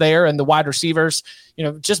drops there and the wide receivers,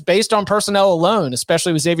 just based on personnel alone,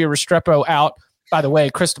 especially with Xavier Restrepo out. By the way,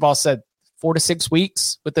 Cristobal said 4 to 6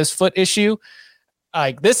 weeks with this foot issue.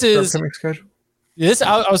 Like this is schedule.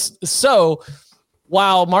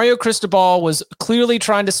 While Mario Cristobal was clearly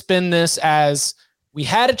trying to spin this as we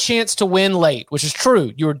had a chance to win late, which is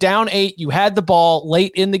true. You were down 8. You had the ball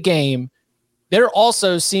late in the game. There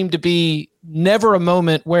also seemed to be never a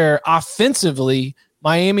moment where offensively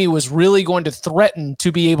Miami was really going to threaten to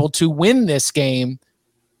be able to win this game.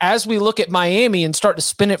 As we look at Miami and start to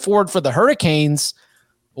spin it forward for the Hurricanes,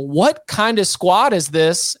 what kind of squad is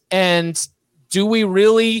this? And do we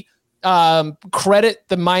really credit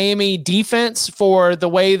the Miami defense for the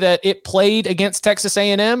way that it played against Texas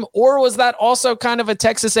A&M, or was that also kind of a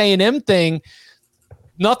Texas A&M thing?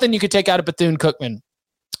 Nothing you could take out of Bethune-Cookman.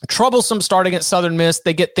 Troublesome start against Southern Miss.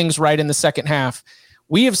 They get things right in the second half.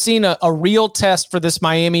 We have seen a real test for this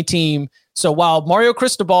Miami team. So while Mario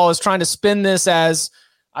Cristobal is trying to spin this as,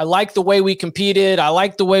 I like the way we competed, I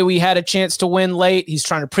like the way we had a chance to win late, he's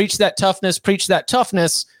trying to preach that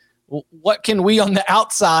toughness. What can we on the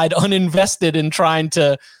outside, uninvested in trying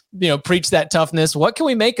to, preach that toughness? What can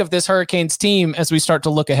we make of this Hurricanes team as we start to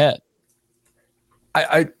look ahead?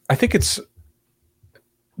 I think it's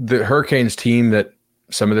the Hurricanes team that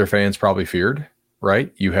some of their fans probably feared,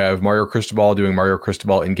 right? You have Mario Cristobal doing Mario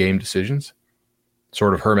Cristobal in-game decisions,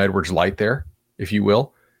 sort of Herm Edwards light there, if you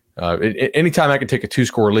will. Anytime I can take a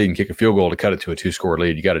 2-score lead and kick a field goal to cut it to a 2-score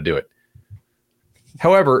lead, you got to do it.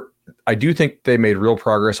 However, I do think they made real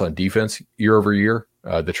progress on defense year over year.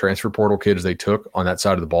 The transfer portal kids they took on that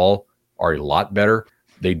side of the ball are a lot better.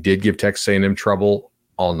 They did give Texas A&M trouble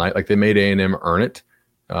all night. Like they made A&M earn it.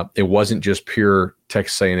 It wasn't just pure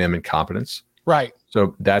Texas A&M incompetence. Right.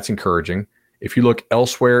 So that's encouraging. If you look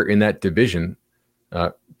elsewhere in that division,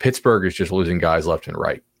 Pittsburgh is just losing guys left and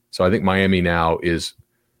right. So I think Miami now is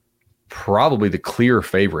probably the clear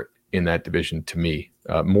favorite in that division to me,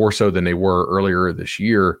 more so than they were earlier this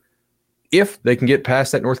year, if they can get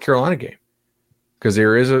past that North Carolina game. Because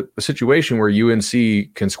there is a situation where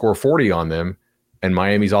UNC can score 40 on them, and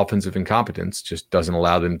Miami's offensive incompetence just doesn't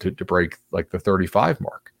allow them to break like the 35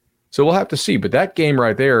 mark. So we'll have to see. But that game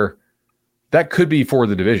right there, that could be for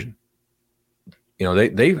the division.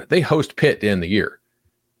 They host Pitt to end the year.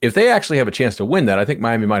 If they actually have a chance to win that, I think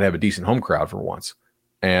Miami might have a decent home crowd for once.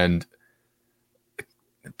 And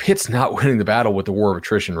Pitt's not winning the battle with the war of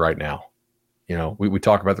attrition right now. We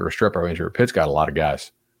talk about the Restrepo injury. Pitt's got a lot of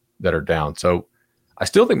guys that are down. So I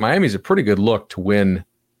still think Miami's a pretty good look to win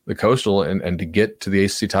the Coastal and to get to the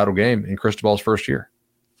ACC title game in Cristobal's first year.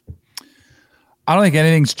 I don't think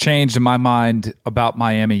anything's changed in my mind about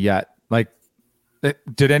Miami yet. Like,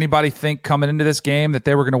 did anybody think coming into this game that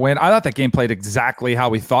they were going to win? I thought that game played exactly how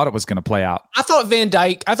we thought it was going to play out. I thought Van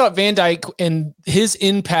Dyke and his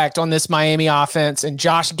impact on this Miami offense, and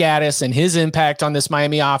Josh Gaddis and his impact on this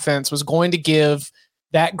Miami offense was going to give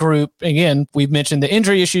that group, again, we've mentioned the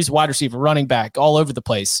injury issues, wide receiver, running back, all over the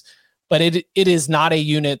place. But it is not a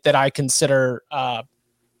unit that I consider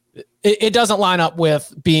it doesn't line up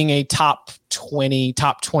with being a top 20,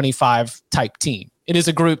 top 25 type team. It is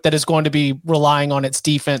a group that is going to be relying on its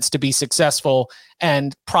defense to be successful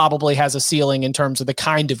and probably has a ceiling in terms of the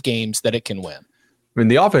kind of games that it can win. I mean,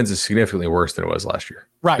 the offense is significantly worse than it was last year.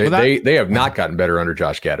 Right. They have not gotten better under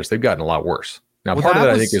Josh Gaddis. They've gotten a lot worse. Now, part of that,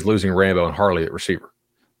 I think, is losing Rambo and Harley at receiver.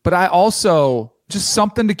 But I also, just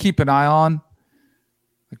something to keep an eye on.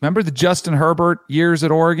 Remember the Justin Herbert years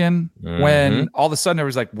at Oregon when all of a sudden it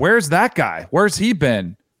was like, where's that guy? Where's he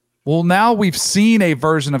been? Well, now we've seen a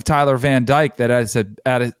version of Tyler Van Dyke that is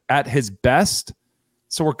at his best.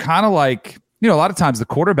 So we're kind of like, a lot of times the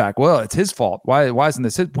quarterback, well, it's his fault. Why isn't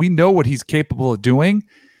this it? We know what he's capable of doing.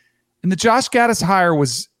 And the Josh Gaddis hire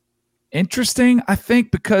was interesting, I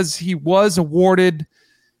think, because he was awarded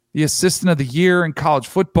the assistant of the year in college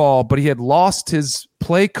football, but he had lost his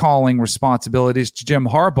play calling responsibilities to Jim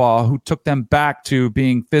Harbaugh, who took them back to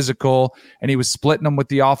being physical, and he was splitting them with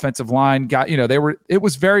the offensive line. It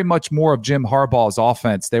was very much more of Jim Harbaugh's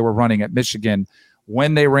offense they were running at Michigan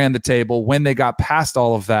when they ran the table, when they got past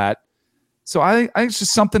all of that. So I think it's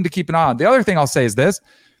just something to keep an eye on. The other thing I'll say is this.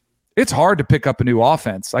 It's hard to pick up a new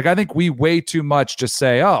offense. Like, I think we way too much just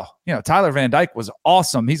say, Tyler Van Dyke was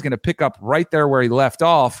awesome. He's going to pick up right there where he left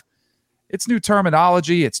off. It's new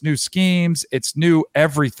terminology. It's new schemes. It's new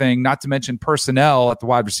everything, not to mention personnel at the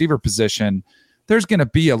wide receiver position. There's going to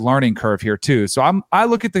be a learning curve here too. So I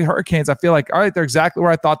look at the Hurricanes. I feel like, all right, they're exactly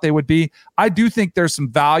where I thought they would be. I do think there's some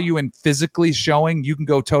value in physically showing you can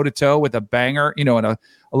go toe-to-toe with a banger, in a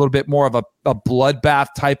little bit more of a bloodbath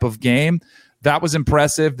type of game. That was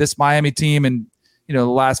impressive. This Miami team in the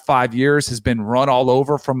last 5 years has been run all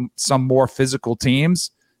over from some more physical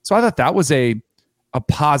teams. So I thought that was a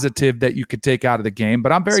positive that you could take out of the game.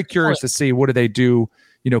 But I'm very curious to see what do they do,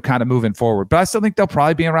 kind of moving forward. But I still think they'll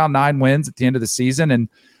probably be around 9 wins at the end of the season. And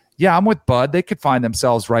yeah, I'm with Bud. They could find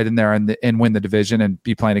themselves right in there and win the division and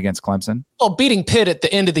be playing against Clemson. Well, beating Pitt at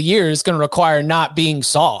the end of the year is going to require not being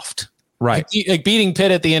soft. Right. Like beating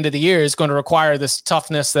Pitt at the end of the year is going to require this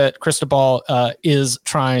toughness that Cristobal is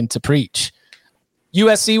trying to preach.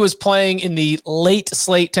 USC was playing in the late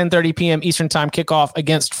slate, 10:30 p.m. Eastern time kickoff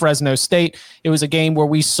against Fresno State. It was a game where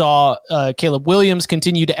we saw Caleb Williams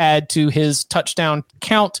continue to add to his touchdown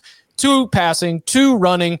count, 2 passing, 2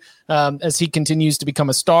 running, as he continues to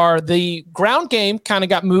become a star. The ground game kind of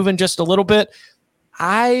got moving just a little bit.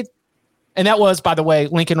 And that was, by the way,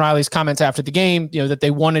 Lincoln Riley's comments after the game, that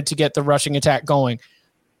they wanted to get the rushing attack going.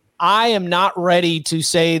 I am not ready to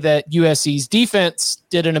say that USC's defense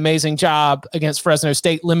did an amazing job against Fresno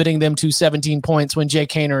State, limiting them to 17 points when Jake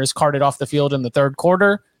Haener is carted off the field in the third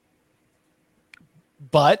quarter.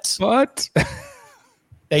 But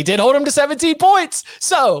they did hold him to 17 points.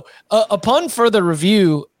 So upon further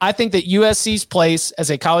review, I think that USC's place as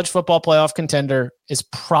a college football playoff contender is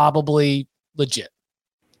probably legit.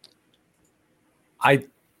 I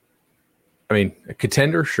mean, a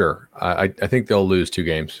contender, sure. I think they'll lose 2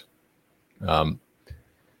 games.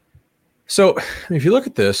 So if you look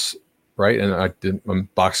at this, right, and I'm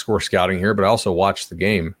box score scouting here, but I also watched the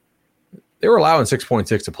game. They were allowing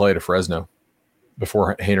 6.6 to play to Fresno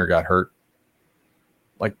before Haener got hurt.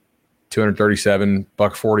 Like 237,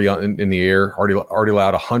 $140 in the air. Already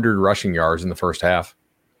allowed 100 rushing yards in the first half.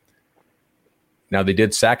 Now they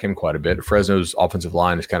did sack him quite a bit. Fresno's offensive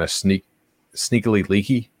line is kind of sneakily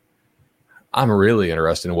leaky. I'm really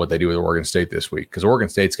interested in what they do with Oregon State this week because Oregon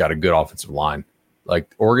State's got a good offensive line.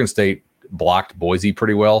 Like Oregon State blocked Boise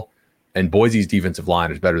pretty well, and Boise's defensive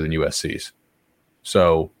line is better than USC's.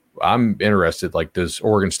 So I'm interested. Like, does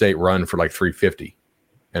Oregon State run for like 350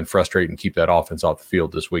 and frustrate and keep that offense off the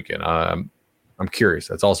field this weekend? I'm curious.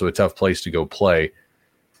 That's also a tough place to go play.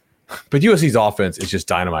 But USC's offense is just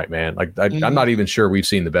dynamite, man. Like I'm not even sure we've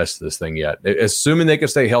seen the best of this thing yet. Assuming they can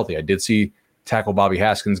stay healthy. I did see tackle Bobby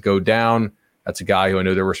Haskins go down. That's a guy who I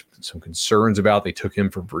know there were some concerns about. They took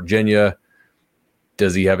him from Virginia.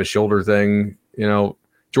 Does he have a shoulder thing?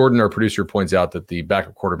 Jordan, our producer, points out that the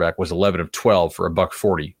backup quarterback was 11 of 12 for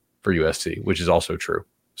 $140 for USC, which is also true.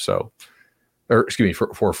 So,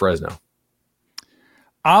 for Fresno.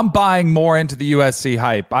 I'm buying more into the USC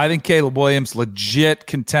hype. I think Caleb Williams, legit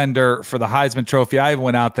contender for the Heisman Trophy. I even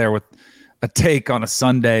went out there with a take on a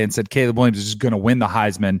Sunday and said Caleb Williams is just going to win the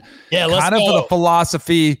Heisman. Yeah, let's kind of go.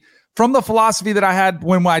 From the philosophy that I had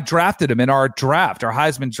when I drafted him in our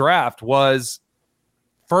Heisman draft was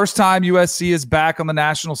first time USC is back on the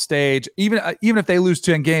national stage. Even if they lose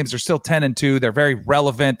 10 games, they're still 10-2. They're very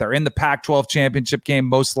relevant. They're in the Pac-12 championship game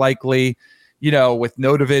most likely. With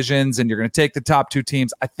no divisions, and you're going to take the top 2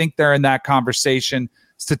 teams. I think they're in that conversation.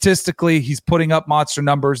 Statistically, he's putting up monster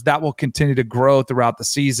numbers. That will continue to grow throughout the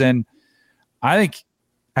season. I think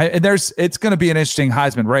it's going to be an interesting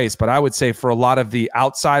Heisman race, but I would say for a lot of the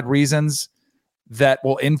outside reasons that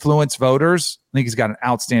will influence voters, I think he's got an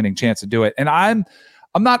outstanding chance to do it. And I'm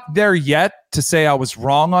not there yet to say I was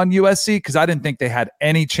wrong on USC because I didn't think they had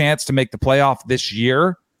any chance to make the playoff this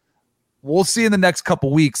year. We'll see in the next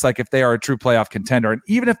couple weeks, like if they are a true playoff contender. And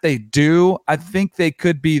even if they do, I think they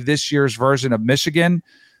could be this year's version of Michigan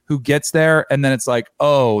who gets there. And then it's like,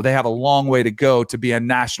 oh, they have a long way to go to be a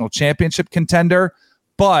national championship contender.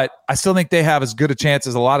 But I still think they have as good a chance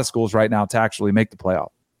as a lot of schools right now to actually make the playoff.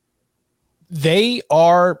 They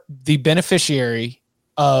are the beneficiary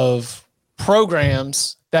of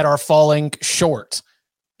programs that are falling short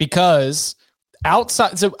because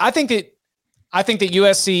outside. So I think that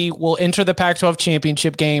USC will enter the Pac-12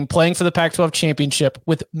 championship game playing for the Pac-12 championship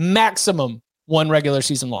with maximum one regular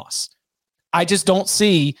season loss. I just don't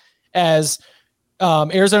see, as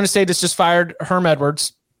Arizona State has just fired Herm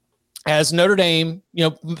Edwards, as Notre Dame,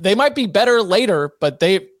 they might be better later, but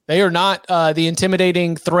they are not the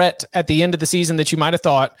intimidating threat at the end of the season that you might have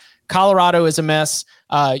thought. Colorado is a mess.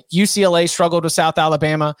 UCLA struggled with South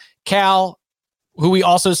Alabama. Cal, who we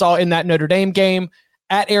also saw in that Notre Dame game,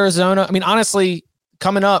 at Arizona. I mean, honestly,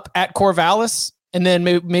 coming up at Corvallis and then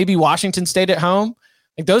maybe Washington State at home,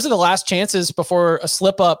 like those are the last chances before a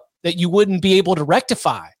slip up that you wouldn't be able to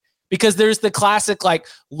rectify, because there's the classic, like,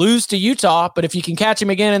 lose to Utah, but if you can catch them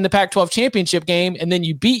again in the Pac-12 championship game and then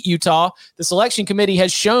you beat Utah, the selection committee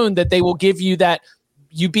has shown that they will give you that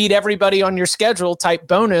you beat everybody on your schedule type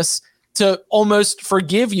bonus to almost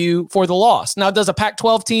forgive you for the loss. Now, does a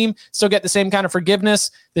Pac-12 team still get the same kind of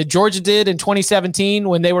forgiveness that Georgia did in 2017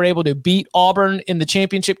 when they were able to beat Auburn in the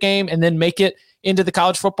championship game and then make it into the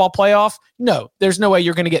college football playoff? No, there's no way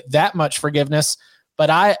you're going to get that much forgiveness. But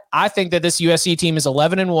I think that this USC team is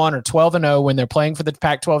 11-1 or 12-0 when they're playing for the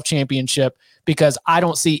Pac-12 championship, because I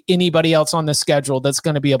don't see anybody else on the schedule that's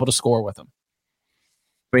going to be able to score with them.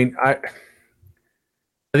 I mean, I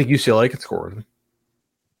think UCLA can score with them.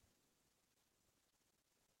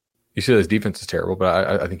 UCLA's defense is terrible,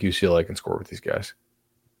 but I think UCLA can score with these guys.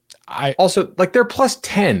 I also, like, they're plus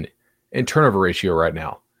 10 in turnover ratio right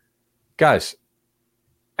now. Guys,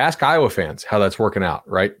 ask Iowa fans how that's working out,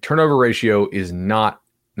 right? Turnover ratio is not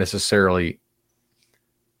necessarily,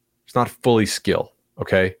 it's not fully skill,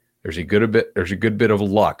 okay? There's a good bit of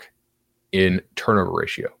luck in turnover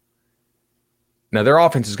ratio. Now, their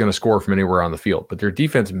offense is going to score from anywhere on the field, but their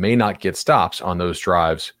defense may not get stops on those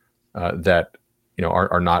drives that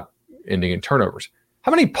are not ending in turnovers. How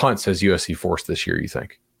many punts has USC forced this year, you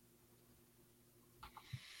think?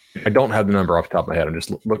 I don't have the number off the top of my head. I'm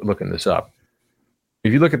just looking this up.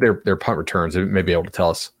 If you look at their punt returns, they may be able to tell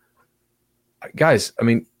us. Guys, I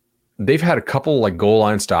mean, they've had a couple like goal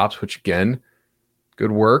line stops, which, again,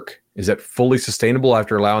 good work. Is that fully sustainable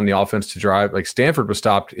after allowing the offense to drive? Like, Stanford was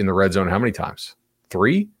stopped in the red zone how many times?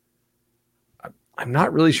 3? I'm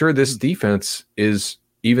not really sure this defense is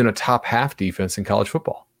even a top half defense in college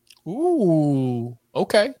football. Ooh,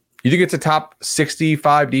 okay. You think it's a top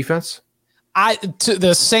 65 defense?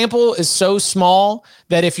 The sample is so small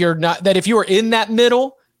that if you are in that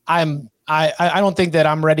middle, I don't think that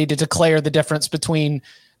I'm ready to declare the difference between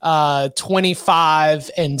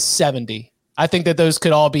 25 and 70. I think that those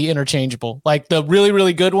could all be interchangeable. Like, the really,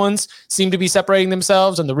 really good ones seem to be separating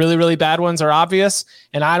themselves, and the really, really bad ones are obvious.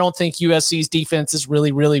 And I don't think USC's defense is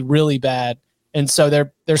really, really, really bad. And so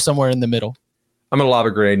they're somewhere in the middle. I'm going to lob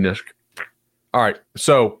a grenade, Nish. All right.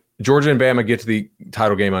 So Georgia and Bama get to the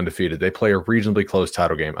title game undefeated. They play a reasonably close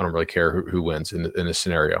title game. I don't really care who wins in this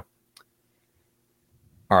scenario.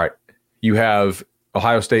 All right. You have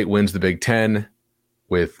Ohio State wins the Big Ten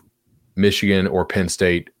with Michigan or Penn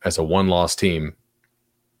State as a one-loss team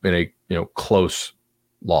in a close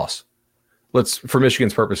loss. For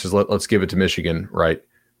Michigan's purposes, let's give it to Michigan, right?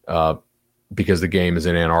 Because the game is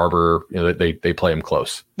in Ann Arbor. They play them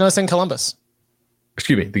close. No, it's in Columbus.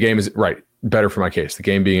 Excuse me. The game is right. Better for my case. The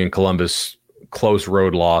game being in Columbus, close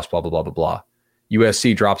road loss, blah, blah, blah, blah, blah.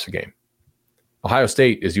 USC drops a game. Ohio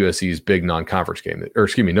State is USC's big non-conference game.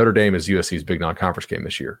 Notre Dame is USC's big non-conference game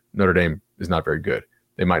this year. Notre Dame is not very good.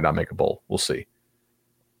 They might not make a bowl. We'll see.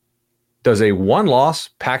 Does a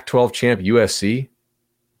one-loss Pac-12 champ USC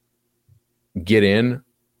get in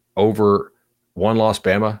over one-loss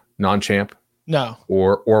Bama non-champ? No.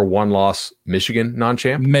 Or one-loss Michigan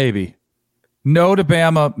non-champ? Maybe. No to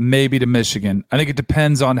Bama, maybe to Michigan. I think it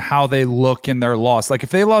depends on how they look in their loss. Like,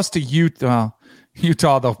 if they lost to Utah,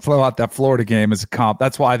 they'll blow out that Florida game as a comp.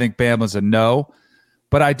 That's why I think Bama's a no.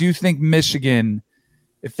 But I do think Michigan,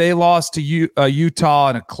 if they lost to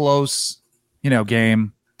Utah in a close,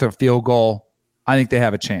 game to a field goal, I think they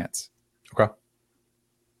have a chance. Okay.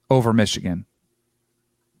 Over Michigan.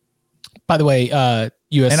 By the way,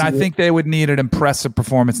 USC. And I think they would need an impressive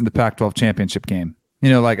performance in the Pac-12 championship game.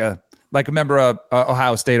 Like remember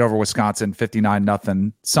Ohio State over Wisconsin,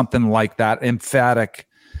 59-0, something like that. Emphatic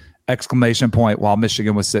exclamation point while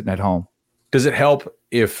Michigan was sitting at home. Does it help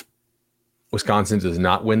if Wisconsin does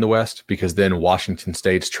not win the West, because then Washington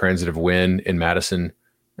State's transitive win in Madison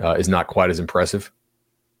is not quite as impressive?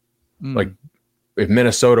 Like, if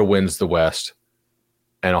Minnesota wins the West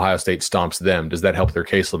and Ohio State stomps them, does that help their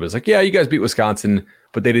case a little bit? It's like, yeah, you guys beat Wisconsin,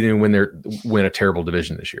 but they didn't even win a terrible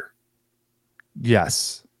division this year.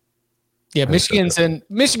 Yes. Yeah, Michigan's in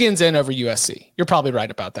over USC. You're probably right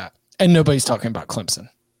about that. And nobody's talking about Clemson.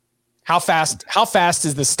 How fast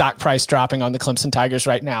is the stock price dropping on the Clemson Tigers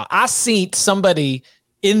right now? I seen somebody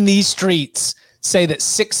in these streets say that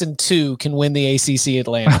 6-2 can win the ACC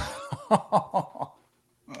Atlanta.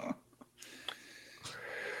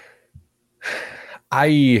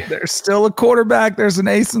 There's still a quarterback. There's an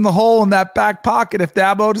ace in the hole in that back pocket. If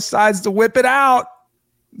Dabo decides to whip it out,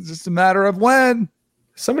 it's just a matter of when.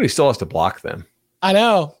 Somebody still has to block them. I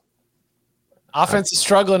know. Offense is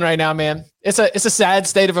struggling right now, man. It's a sad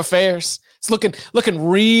state of affairs. It's looking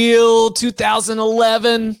real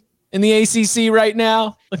 2011 in the ACC right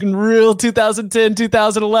now. Looking real 2010,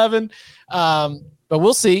 2011. But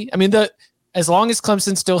we'll see. I mean, as long as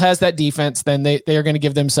Clemson still has that defense, then they are going to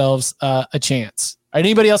give themselves a chance. All right,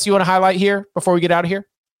 anybody else you want to highlight here before we get out of here?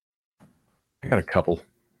 I got a couple.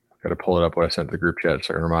 Got to pull it up what I sent to the group chat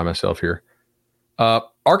so I can remind myself here.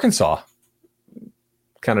 Arkansas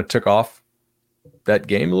kind of took off that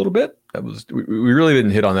game a little bit. We really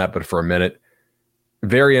didn't hit on that, but for a minute.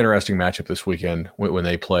 Very interesting matchup this weekend when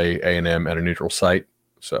they play A&M at a neutral site.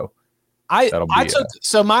 So my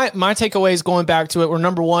takeaways going back to it were,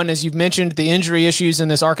 number one, as you've mentioned, the injury issues in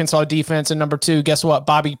this Arkansas defense, and number two, guess what?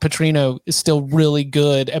 Bobby Petrino is still really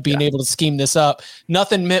good at being able to scheme this up.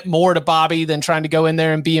 Nothing meant more to Bobby than trying to go in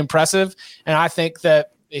there and be impressive, and I think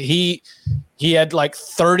that he had like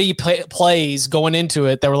 30 plays going into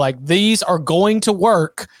it that were like, these are going to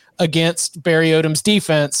work against Barry Odom's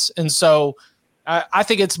defense, and so I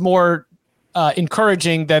think it's more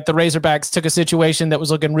encouraging that the Razorbacks took a situation that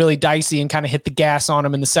was looking really dicey and kind of hit the gas on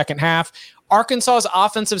them in the second half. Arkansas's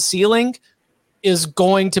offensive ceiling is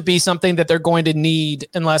going to be something that they're going to need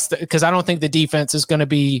because I don't think the defense is going to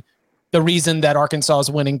be the reason that Arkansas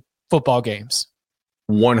is winning football games.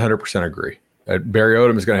 100% agree. Barry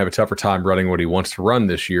Odom is going to have a tougher time running what he wants to run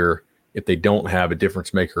this year if they don't have a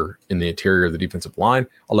difference maker in the interior of the defensive line.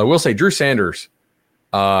 Although I will say Drew Sanders,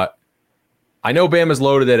 I know Bama's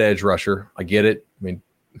loaded at edge rusher. I get it. I mean,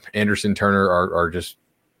 Anderson, Turner are just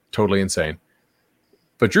totally insane.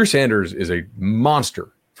 But Drew Sanders is a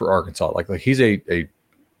monster for Arkansas. Like he's a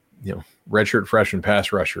redshirt freshman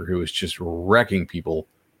pass rusher who is just wrecking people,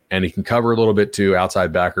 and he can cover a little bit too,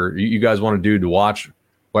 outside backer. You guys want a dude to watch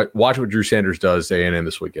what Drew Sanders does A&M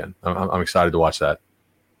this weekend. I'm excited to watch that.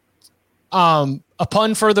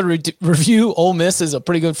 Upon further review, Ole Miss is a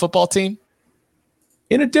pretty good football team.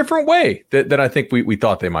 In a different way that I think we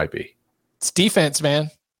thought they might be. It's defense,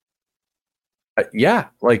 man.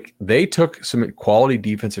 Like they took some quality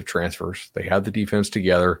defensive transfers. They had the defense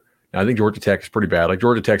together. Now, I think Georgia Tech is pretty bad. Like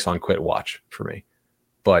Georgia Tech's on quit watch for me.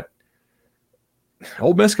 But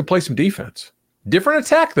Ole Miss can play some defense. Different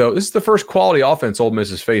attack, though. This is the first quality offense Ole Miss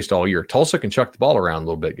has faced all year. Tulsa can chuck the ball around a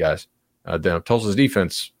little bit, guys. Tulsa's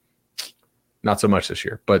defense, not so much this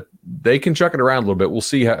year. But they can chuck it around a little bit. We'll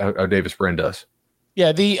see how Davis Brin does.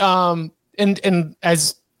 Yeah, and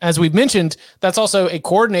as we've mentioned, that's also a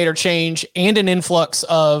coordinator change and an influx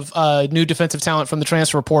of new defensive talent from the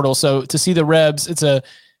transfer portal. So to see the Rebs, it's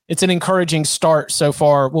an encouraging start so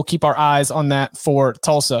far. We'll keep our eyes on that for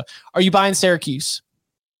Tulsa. Are you buying Syracuse?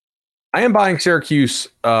 I am buying Syracuse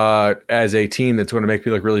as a team that's going to make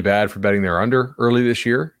me look really bad for betting their under early this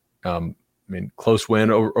year. Close win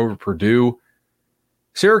over Purdue.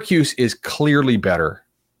 Syracuse is clearly better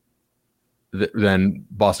than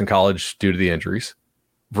Boston College due to the injuries.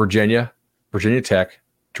 Virginia Tech,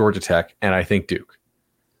 Georgia Tech, and I think Duke.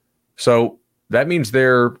 So that means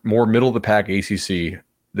they're more middle of the pack ACC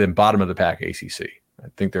than bottom of the pack ACC. I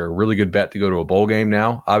think they're a really good bet to go to a bowl game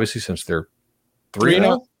now, obviously, since they're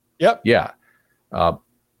 3-0. Yep. Yeah.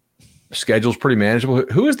 Schedule's pretty manageable.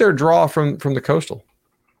 Who is their draw from the Coastal?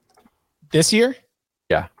 This year?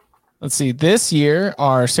 Yeah. Let's see. This year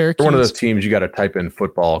are Syracuse. They're one of those teams you got to type in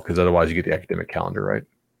football because otherwise you get the academic calendar, right?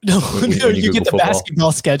 No, you get the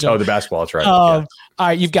basketball schedule. Oh, the basketball. That's right. All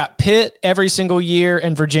right. You've got Pitt every single year,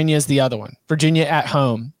 and Virginia is the other one. Virginia at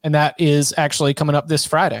home, and that is actually coming up this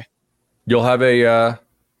Friday. You'll have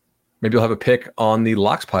maybe you'll have a pick on the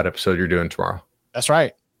Locks Pod episode you're doing tomorrow. That's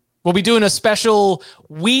right. We'll be doing a special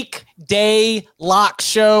weekday lock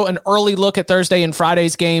show, an early look at Thursday and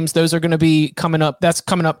Friday's games. Those are going to be coming up. That's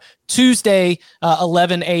coming up Tuesday,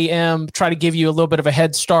 11 a.m. Try to give you a little bit of a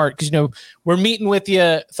head start because, we're meeting with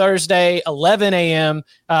you Thursday, 11 a.m.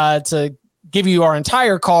 To give you our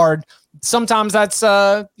entire card. Sometimes that's,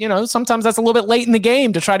 sometimes that's a little bit late in the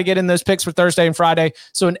game to try to get in those picks for Thursday and Friday.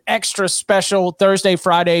 So an extra special Thursday,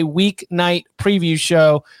 Friday weeknight preview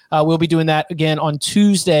show. We'll be doing that again on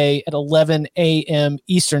Tuesday at 11 a.m.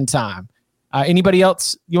 Eastern time. Anybody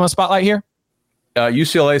else you want to spotlight here?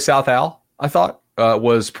 UCLA South Al, I thought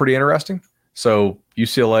was pretty interesting. So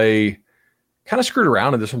UCLA kind of screwed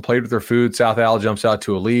around in this one, played with their food. South Al jumps out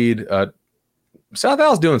to a lead. South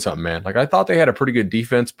Al's doing something, man. Like, I thought they had a pretty good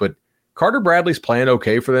defense, but Carter Bradley's playing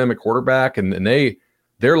okay for them at quarterback, and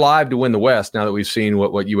they're live to win the West now that we've seen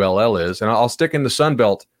what ULL is. And I'll stick in the Sun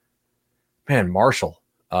Belt. Man, Marshall,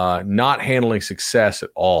 not handling success at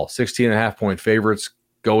all. 16.5-point favorites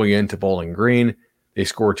going into Bowling Green. They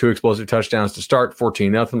scored 2 explosive touchdowns to start,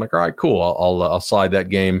 14-0. I'm like, all right, cool. I'll slide that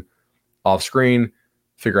game off screen.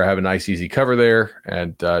 Figure I have a nice, easy cover there.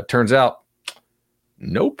 And turns out,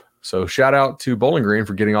 nope. So shout out to Bowling Green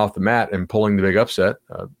for getting off the mat and pulling the big upset.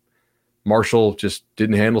 Marshall just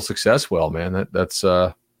didn't handle success well, man. That's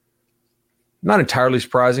not entirely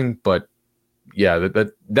surprising, but yeah,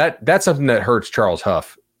 that's something that hurts Charles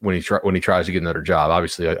Huff when he tries to get another job.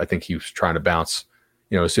 Obviously, I think he was trying to bounce,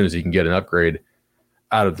 as soon as he can get an upgrade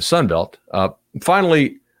out of the Sun Belt.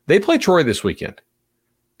 Finally, they play Troy this weekend,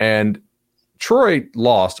 and Troy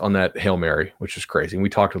lost on that Hail Mary, which is crazy. And we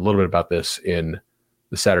talked a little bit about this in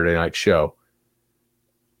the Saturday night show.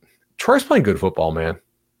 Troy's playing good football, man.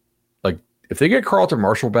 Like, if they get Carlton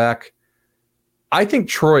Marshall back, I think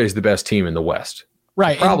Troy is the best team in the West.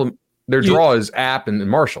 Right. The problem, their draw is App and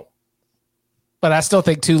Marshall. But I still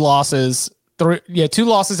think 2 losses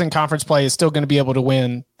in conference play is still going to be able to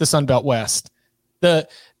win the Sun Belt West. The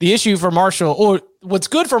issue for Marshall, or what's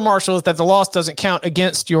good for Marshall, is that the loss doesn't count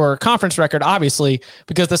against your conference record, obviously,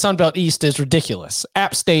 because the Sun Belt East is ridiculous.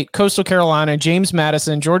 App State, Coastal Carolina, James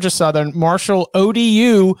Madison, Georgia Southern, Marshall,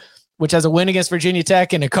 ODU, which has a win against Virginia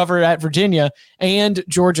Tech and a cover at Virginia, and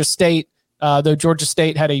Georgia State, though Georgia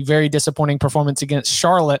State had a very disappointing performance against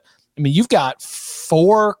Charlotte. I mean, you've got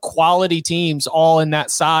 4 quality teams all in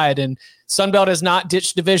that side, and Sunbelt has not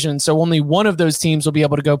ditched division, so only one of those teams will be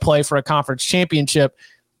able to go play for a conference championship.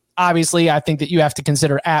 Obviously, I think that you have to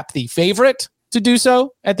consider App the favorite to do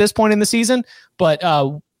so at this point in the season, but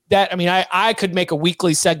I could make a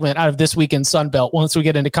weekly segment out of this week in Sunbelt once we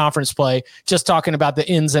get into conference play, just talking about the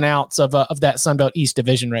ins and outs of that Sunbelt East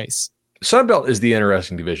division race. Sunbelt is the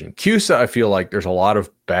interesting division. CUSA, I feel like there's a lot of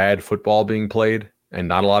bad football being played and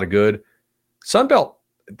not a lot of good. Sunbelt,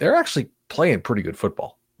 they're actually playing pretty good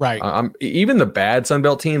football. Right. Even the bad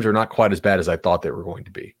Sunbelt teams are not quite as bad as I thought they were going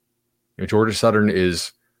to be. Georgia Southern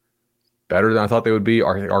is better than I thought they would be.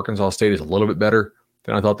 Arkansas State is a little bit better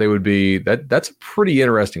than I thought they would be. That's a pretty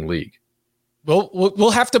interesting league. Well,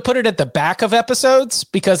 we'll have to put it at the back of episodes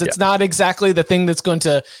because it's not exactly the thing that's going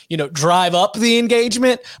to, drive up the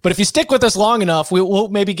engagement. But if you stick with us long enough, we'll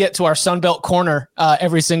maybe get to our Sunbelt corner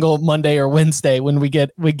every single Monday or Wednesday when we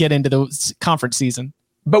get into the conference season.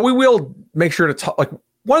 But we will make sure to talk. Like,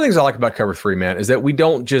 one of the things I like about Cover 3, man, is that we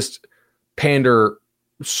don't just pander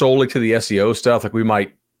solely to the SEO stuff. Like, we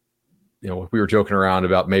might, we were joking around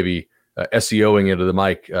about maybe SEOing into the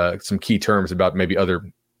mic, some key terms about maybe other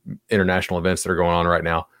international events that are going on right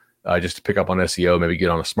now, just to pick up on SEO, maybe get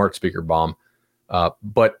on a smart speaker bomb.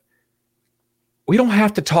 But we don't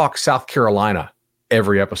have to talk South Carolina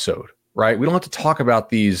every episode, right? We don't have to talk about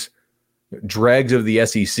these dregs of the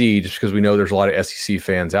SEC just because we know there's a lot of SEC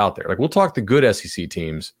fans out there. Like, we'll talk the good SEC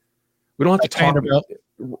teams. We don't have to talk about,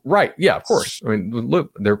 right? Yeah, of course. I mean,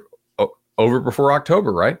 look, they're over before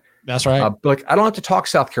October, right? That's right. But I don't have to talk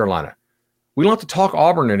South Carolina. We don't have to talk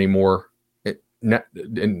Auburn anymore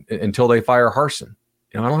until they fire Harsin.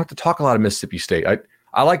 I don't have to talk a lot of Mississippi State.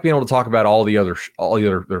 I like being able to talk about all the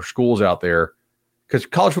other schools out there, because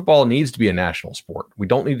college football needs to be a national sport. We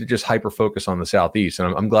don't need to just hyper focus on the Southeast,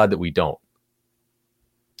 and I'm glad that we don't.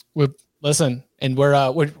 Listen, and we're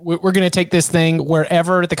going to take this thing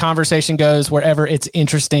wherever the conversation goes, wherever it's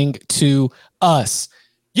interesting to us.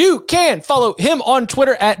 You can follow him on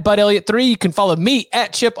Twitter at BudElliott3. You can follow me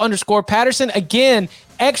at Chip_Patterson. Again,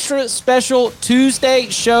 extra special Tuesday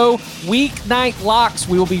show, weeknight locks.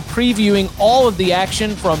 We will be previewing all of the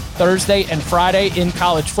action from Thursday and Friday in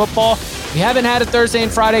college football. We haven't had a Thursday and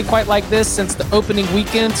Friday quite like this since the opening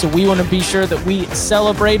weekend, so we want to be sure that we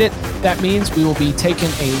celebrate it. That means we will be taking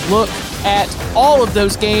a look at all of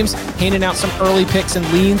those games, handing out some early picks and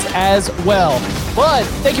leans as well. Bud,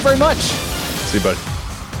 thank you very much. See you, bud.